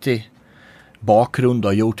häftig bakgrund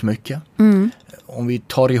och har gjort mycket. Om vi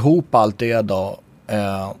tar ihop allt det då,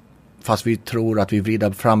 fast vi tror att vi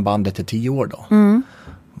vrider fram bandet till 10 år då.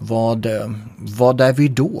 Vad är vi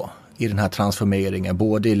då i den här transformeringen,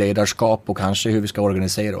 både i ledarskap och kanske hur vi ska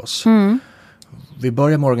organisera oss? Vi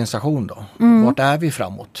börjar med organisation då. Vart är vi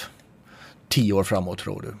framåt? 10 år framåt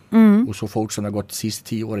tror du. Och så fort som det har gått de sista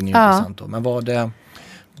 10 åren är intressant då. Men vad det...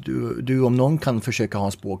 Du om någon kan försöka ha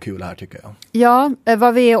en spåkula här tycker jag. Ja,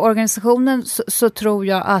 vad vi är i organisationen så tror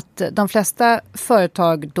jag att de flesta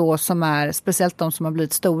företag då som är, speciellt de som har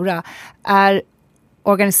blivit stora, är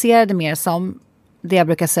organiserade mer som det jag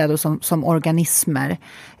brukar säga då som organismer.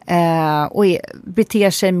 Och beter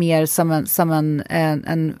sig mer som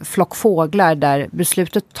en flock fåglar där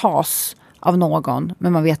beslutet tas av någon,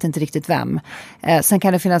 men man vet inte riktigt vem. Sen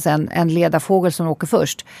kan det finnas en ledarfågel som åker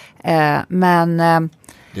först. Men...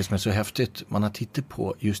 Det som är så häftigt, man har tittat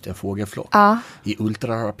på just en fågelflock i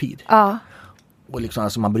ultrarapid. Och liksom,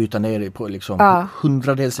 alltså man bryter ner det på liksom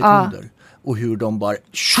hundradels sekunder. Och hur de bara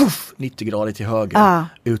 90 grader till höger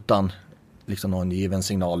utan liksom någon given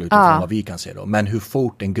signal utifrån vad vi kan se då. Men hur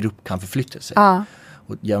fort en grupp kan förflytta sig.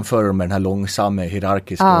 Och jämföra med den här långsamma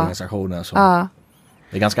hierarkiska organisationen som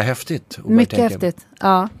det är ganska häftigt. Mycket häftigt,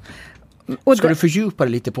 Och ska du fördjupa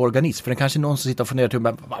dig lite på organism? För det är kanske någon som sitter och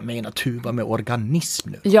funderar, vad menar Tuva med organism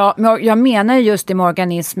nu? Ja, men jag menar just det med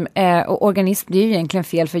organism. Och organism, det är ju egentligen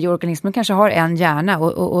fel för organismen kanske har en hjärna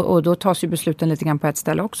och då tas ju besluten lite grann på ett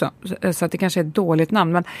ställe också. Så att det kanske är ett dåligt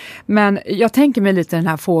namn. Men jag tänker mig lite den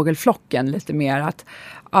här fågelflocken lite mer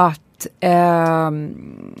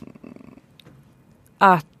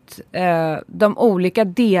att de olika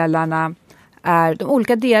delarna de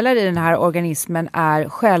olika delar i den här organismen är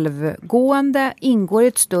självgående,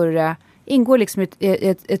 ingår liksom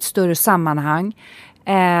i ett större sammanhang.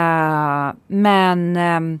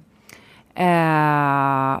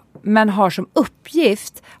 Men har som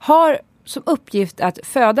uppgift att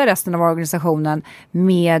föda resten av organisationen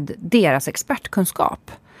med deras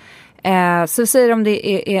expertkunskap. Så säger om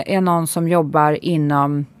det är någon som jobbar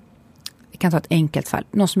inom... kan ta ett enkelt fall.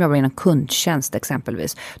 Någon som jobbar inom kundtjänst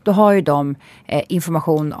exempelvis. Då har ju de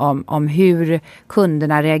information om hur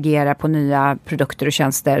kunderna reagerar på nya produkter och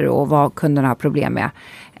tjänster och vad kunderna har problem med.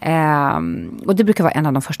 Och det brukar vara en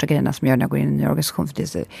av de första grejerna som jag gör när jag går in i en ny organisation. För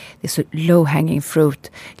det är så low hanging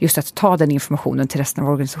fruit just att ta den informationen till resten av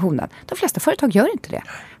organisationen. De flesta företag gör inte det.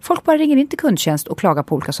 Folk bara ringer in till kundtjänst och klagar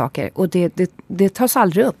på olika saker. Och det tas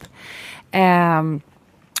aldrig upp.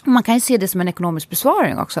 Man kan ju se det som en ekonomisk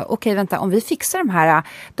besparing också. Okej, vänta, om vi fixar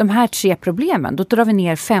de här 3 problemen, då drar vi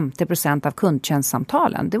ner 50% av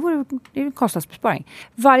kundtjänstsamtalen. Det är en kostnadsbesparing.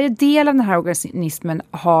 Varje del av den här organismen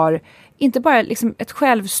har inte bara liksom ett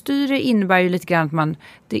självstyre, innebär ju lite grann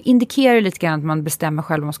det indikerar lite grann att man bestämmer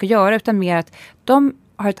själv vad man ska göra, utan mer att de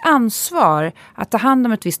har ett ansvar att ta hand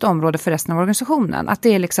om ett visst område för resten av organisationen. Att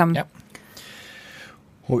det är liksom... Ja.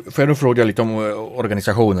 Får jag då fråga lite om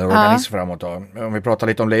organisationer och organism framåt då? Om vi pratar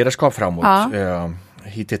lite om ledarskap framåt.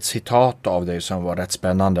 Hittade ett citat av dig som var rätt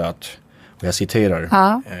spännande och jag citerar.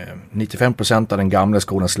 95% av den gamla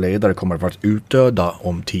skolans ledare kommer att vara utdöda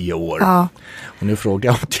om 10 år. Och nu frågar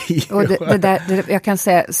jag om 10 år. Och jag kan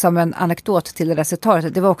säga som en anekdot till det där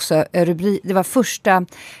citatet. Det var också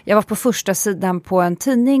jag var på första sidan på en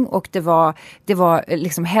tidning och det var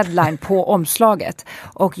liksom headline på omslaget.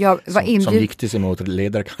 Och jag var som riktade sig mot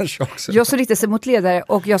ledare kanske också. Jag så riktade sig mot ledare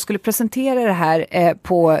och jag skulle presentera det här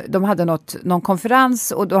de hade någon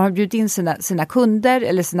konferens och de hade bjudit in sina kunder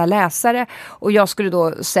eller sina läsare. Och jag skulle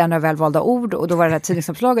då säga några välvalda ord och då var det här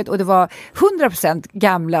tidningsomslaget och det var 100%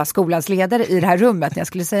 gamla skolans ledare i det här rummet när jag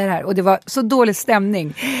skulle säga det här och det var så dålig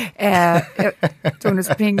stämning. Jag tvungen att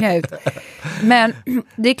springa ut. Men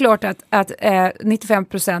det är klart att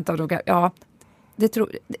 95% av dem,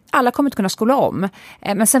 alla kommer inte kunna skola om.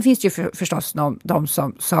 Men sen finns det ju förstås de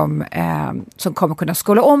som kommer kunna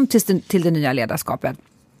skola om till det nya ledarskapet.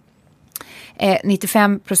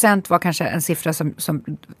 95% var kanske en siffra som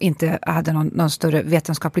inte hade någon större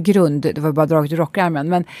vetenskaplig grund. Det var bara draget ur rockarmen.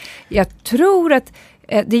 Men jag tror att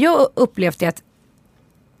det jag upplevt är att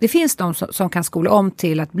det finns de som kan skola om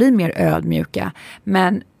till att bli mer ödmjuka.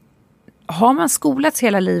 Men har man skolats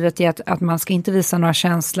hela livet i att man ska inte visa några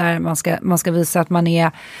känslor, man ska visa att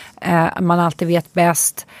man alltid vet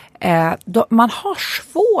bäst. Man har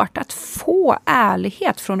svårt att få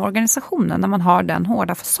ärlighet från organisationen när man har den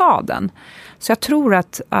hårda fasaden. Så jag tror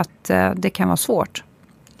att det kan vara svårt.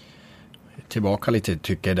 Tillbaka lite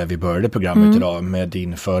tycker jag där vi började programmet idag med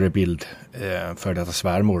din förebild för detta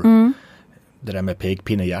svärmor. Det där med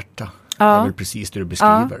pekpinne hjärta. Det är väl precis det du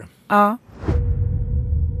beskriver. Ja.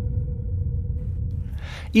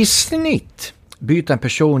 I snitt byter en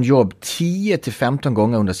person jobb 10-15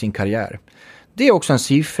 gånger under sin karriär. Det är också en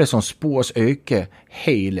siffra som spås öka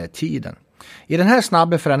hela tiden. I den här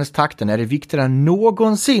snabba förändringstakten är det viktigare än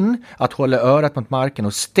någonsin att hålla örat mot marken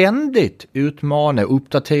och ständigt utmana och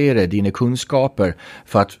uppdatera dina kunskaper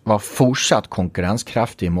för att vara fortsatt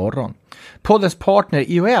konkurrenskraftig imorgon. Poddens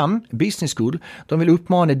partner IOM Business School, de vill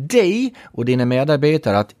uppmana dig och dina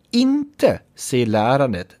medarbetare att inte se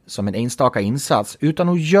lärandet som en enstaka insats utan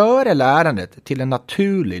att göra lärandet till en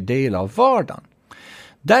naturlig del av vardagen.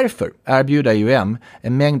 Därför erbjuder IOM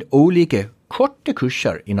en mängd olika korta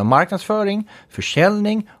kurser inom marknadsföring,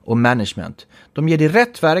 försäljning och management. De ger dig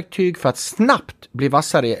rätt verktyg för att snabbt bli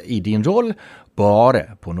vassare i din roll bara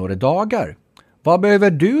på några dagar. Vad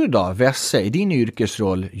behöver du då vässa i din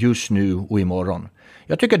yrkesroll just nu och imorgon?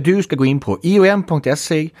 Jag tycker att du ska gå in på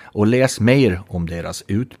iom.se och läs mer om deras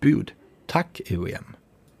utbud. Tack IOM.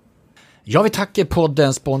 Jag vill tacka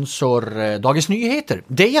poddens sponsor Dagens Nyheter,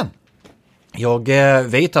 DN. Jag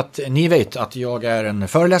vet att ni vet att jag är en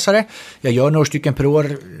föreläsare. Jag gör några stycken per år.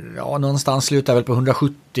 Ja, någonstans slutar väl på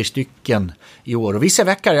 170 stycken i år. Och vissa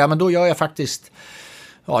veckor, ja men då gör jag faktiskt...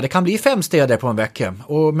 Ja, det kan bli 5 städer på en vecka.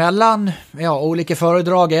 Och mellan olika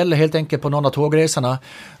föredrag eller helt enkelt på någon av tågresorna,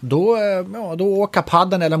 då åker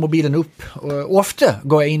paddan eller mobilen upp. Och ofta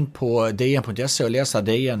går jag in på dn.se och läser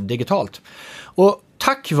DN digitalt. Och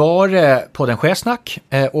tack vare podden Chefsnack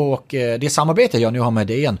och det samarbete jag nu har med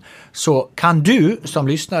DN så kan du som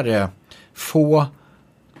lyssnare få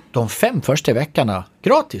de 5 första veckorna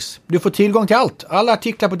gratis. Du får tillgång till allt. Alla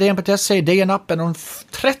artiklar på DN.se, DN-appen och de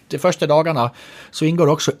 30 första dagarna så ingår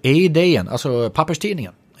också e-DN, alltså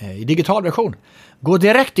papperstidningen, i digital version. Gå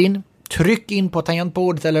direkt in, tryck in på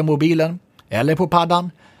tangentbordet eller mobilen eller på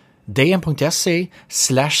paddan dn.se/Svante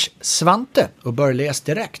och börja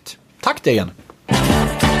läsa direkt. Tack DN!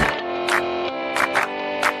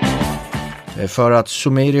 För att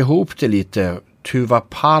summera ihop det lite, Tuva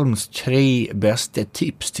Palms 3 bästa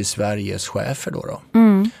tips till Sveriges chefer då.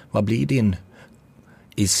 Vad blir din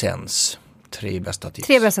essens? 3 bästa tips.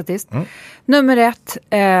 3 bästa tips. Nummer 1,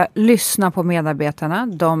 lyssna på medarbetarna.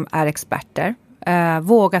 De är experter.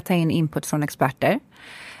 Våga ta in input från experter.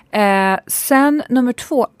 Sen nummer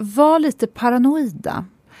 2, var lite paranoida.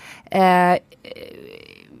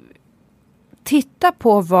 Titta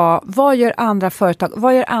på vad gör andra företag?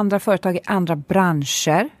 Vad gör andra företag i andra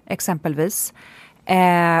branscher exempelvis?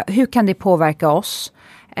 Hur kan det påverka oss?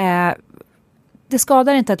 Det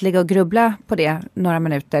skadar inte att ligga och grubbla på det några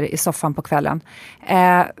minuter i soffan på kvällen.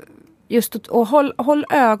 Och håll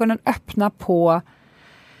ögonen öppna på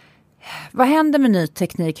vad händer med ny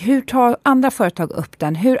teknik? Hur tar andra företag upp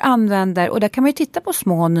den? Hur använder, och där kan man ju titta på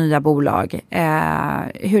små och nya bolag,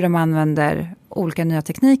 hur de använder olika nya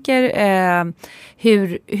tekniker,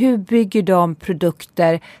 hur bygger de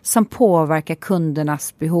produkter som påverkar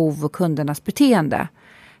kundernas behov och kundernas beteende.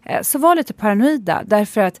 Så var lite paranoida,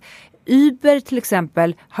 därför att Uber till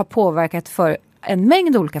exempel har påverkat för en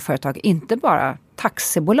mängd olika företag, inte bara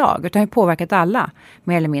taxibolag utan har påverkat alla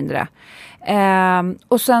mer eller mindre.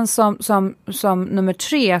 Och sen som nummer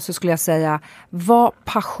 3 så skulle jag säga, var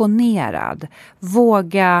passionerad.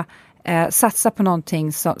 Våga satsa på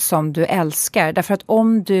någonting som du älskar. Därför att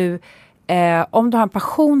om du har en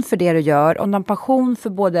passion för det du gör, om du har en passion för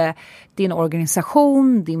både din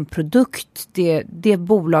organisation, din produkt, det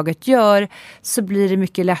bolaget gör, så blir det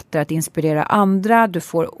mycket lättare att inspirera andra. Du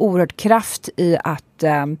får oerhört kraft i att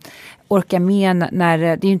orka med när det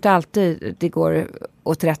är ju inte alltid det går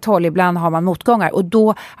åt rätt håll. Ibland har man motgångar, och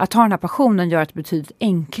då att ha den här passionen gör att det betydligt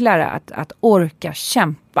enklare att orka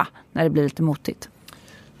kämpa när det blir lite motigt.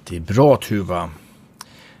 Det är bra, Tuva.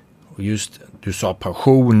 Och just, du sa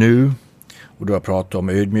passion nu och du har pratat om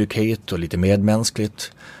ödmjukhet och lite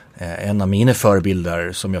medmänskligt. En av mina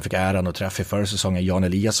förebilder som jag fick äran att träffa i förra säsongen, Jan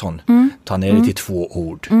Eliasson, tar ner det till 2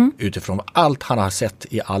 ord utifrån allt han har sett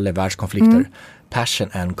i alla världskonflikter. Passion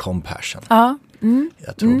and compassion.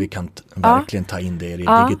 Jag tror vi kan verkligen ta in det i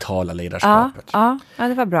det digitala ledarskapet. Ja,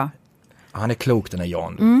 det var bra. Han är klok, den här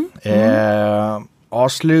Jan.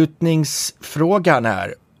 Avslutningsfrågan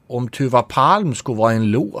är, om Tuva Palm skulle vara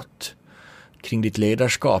en låt kring ditt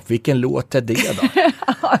ledarskap, vilken låt är det då?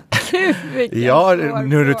 Gud,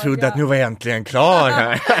 nu du trodde att nu var jag äntligen klar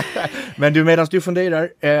här. Men du, medan du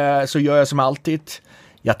funderar så gör jag som alltid.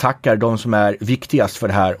 Jag tackar de som är viktigast för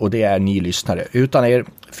det här, och det är ni lyssnare. Utan er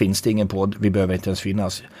finns det ingen podd, vi behöver inte ens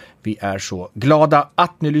finnas. Vi är så glada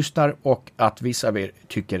att ni lyssnar och att vissa av er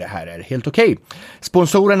tycker det här är helt okej.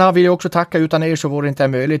 Sponsorerna vill jag också tacka, utan er så vore det inte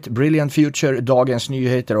möjligt. Brilliant Future, Dagens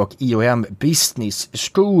Nyheter och IOM Business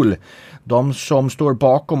School. De som står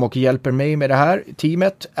bakom och hjälper mig med det här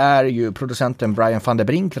teamet är ju producenten Brian van der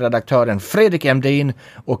Brink, redaktören Fredrik Emdin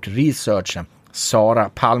och researchen Sara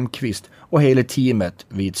Palmqvist och hela teamet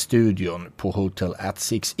vid studion på Hotel at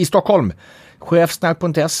Six i Stockholm.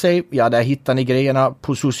 Chefsnack.se, ja där hittar ni grejerna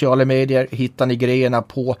på sociala medier, hittar ni grejerna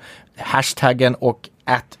på hashtaggen och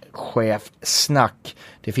 @chefsnack.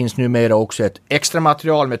 Det finns numera också ett extra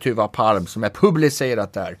material med Tuva Palm som är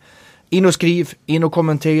publicerat där. In och skriv, in och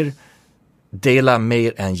kommentera, dela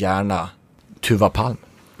mer än gärna. Tuva Palm,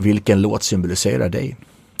 vilken låt symboliserar dig?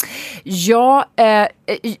 Ja,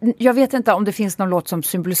 jag vet inte om det finns någon låt som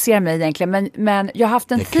symboliserar mig egentligen, men jag har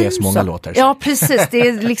haft en det krävs många låtar. Ja, precis. Det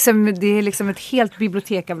är liksom ett helt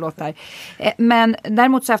bibliotek av låtar. Men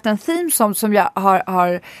däremot så har jag haft en theme som jag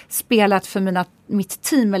har spelat för mitt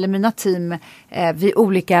team eller mina team vid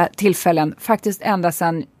olika tillfällen. Faktiskt ända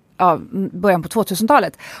sedan början på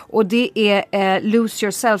 2000-talet. Och det är Lose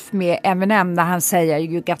Yourself med Eminem när han säger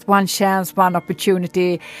You got one chance, one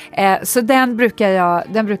opportunity. Så den brukar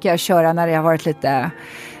jag köra när det har varit lite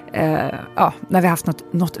när vi har haft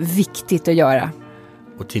något viktigt att göra.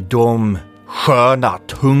 Och till de sköna,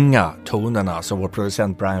 tunga tonerna som vår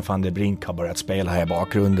producent Brian van der Brink har börjat spela här i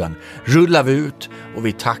bakgrunden rullar vi ut och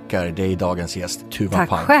vi tackar dig dagens gäst Tuva Palm.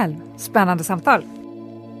 Tack själv. Spännande samtal.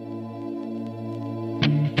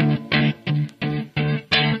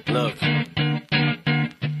 Look,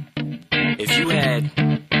 if you had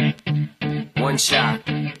one shot,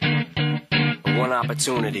 one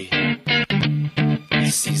opportunity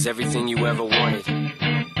to seize everything you ever wanted,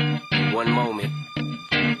 one moment,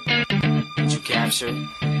 would you capture it?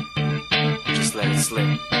 Just let it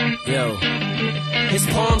slip. Yo. His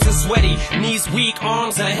palms are sweaty, knees weak,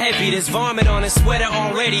 arms are heavy. There's vomit on his sweater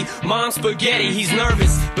already. Mom's spaghetti, he's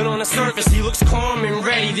nervous, but on the surface he looks calm and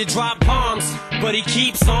ready to drop bombs. But he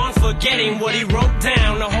keeps on forgetting what he wrote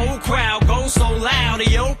down. The whole crowd goes so loud,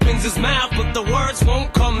 he opens his mouth, but the words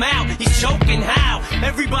won't come out. He's choking how?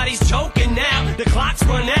 Everybody's choking now. The clock's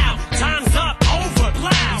run out, time's up, over,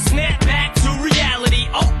 plow. Snap back to reality,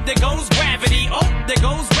 oh, there goes gravity. Oh, there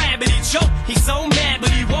goes rabbit, he choke. He's so mad, but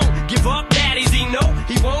he won't give up. Daddies, he know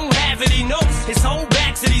he won't have it. He knows his whole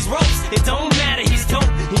back to these ropes. It don't matter, he's dope.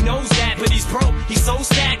 He knows that, but he's broke. He's so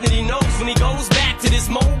stagnant, he knows when he goes back to this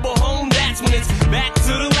mobile home. That's when it's back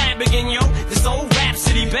to the lab again, yo. This old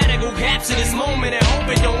rhapsody better go capture this moment and hope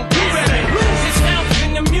it don't. You better lose yourself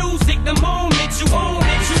in the music the moment you own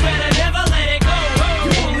it. You better never let it go.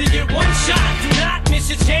 You only get one shot. Do not miss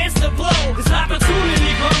your chance to blow. This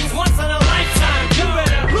opportunity comes once in a lifetime. You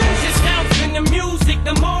better lose yourself in the music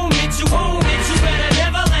the moment you own it. You better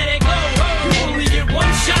never let it go. You only get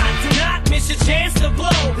one shot. Do not miss your chance to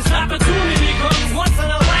blow. This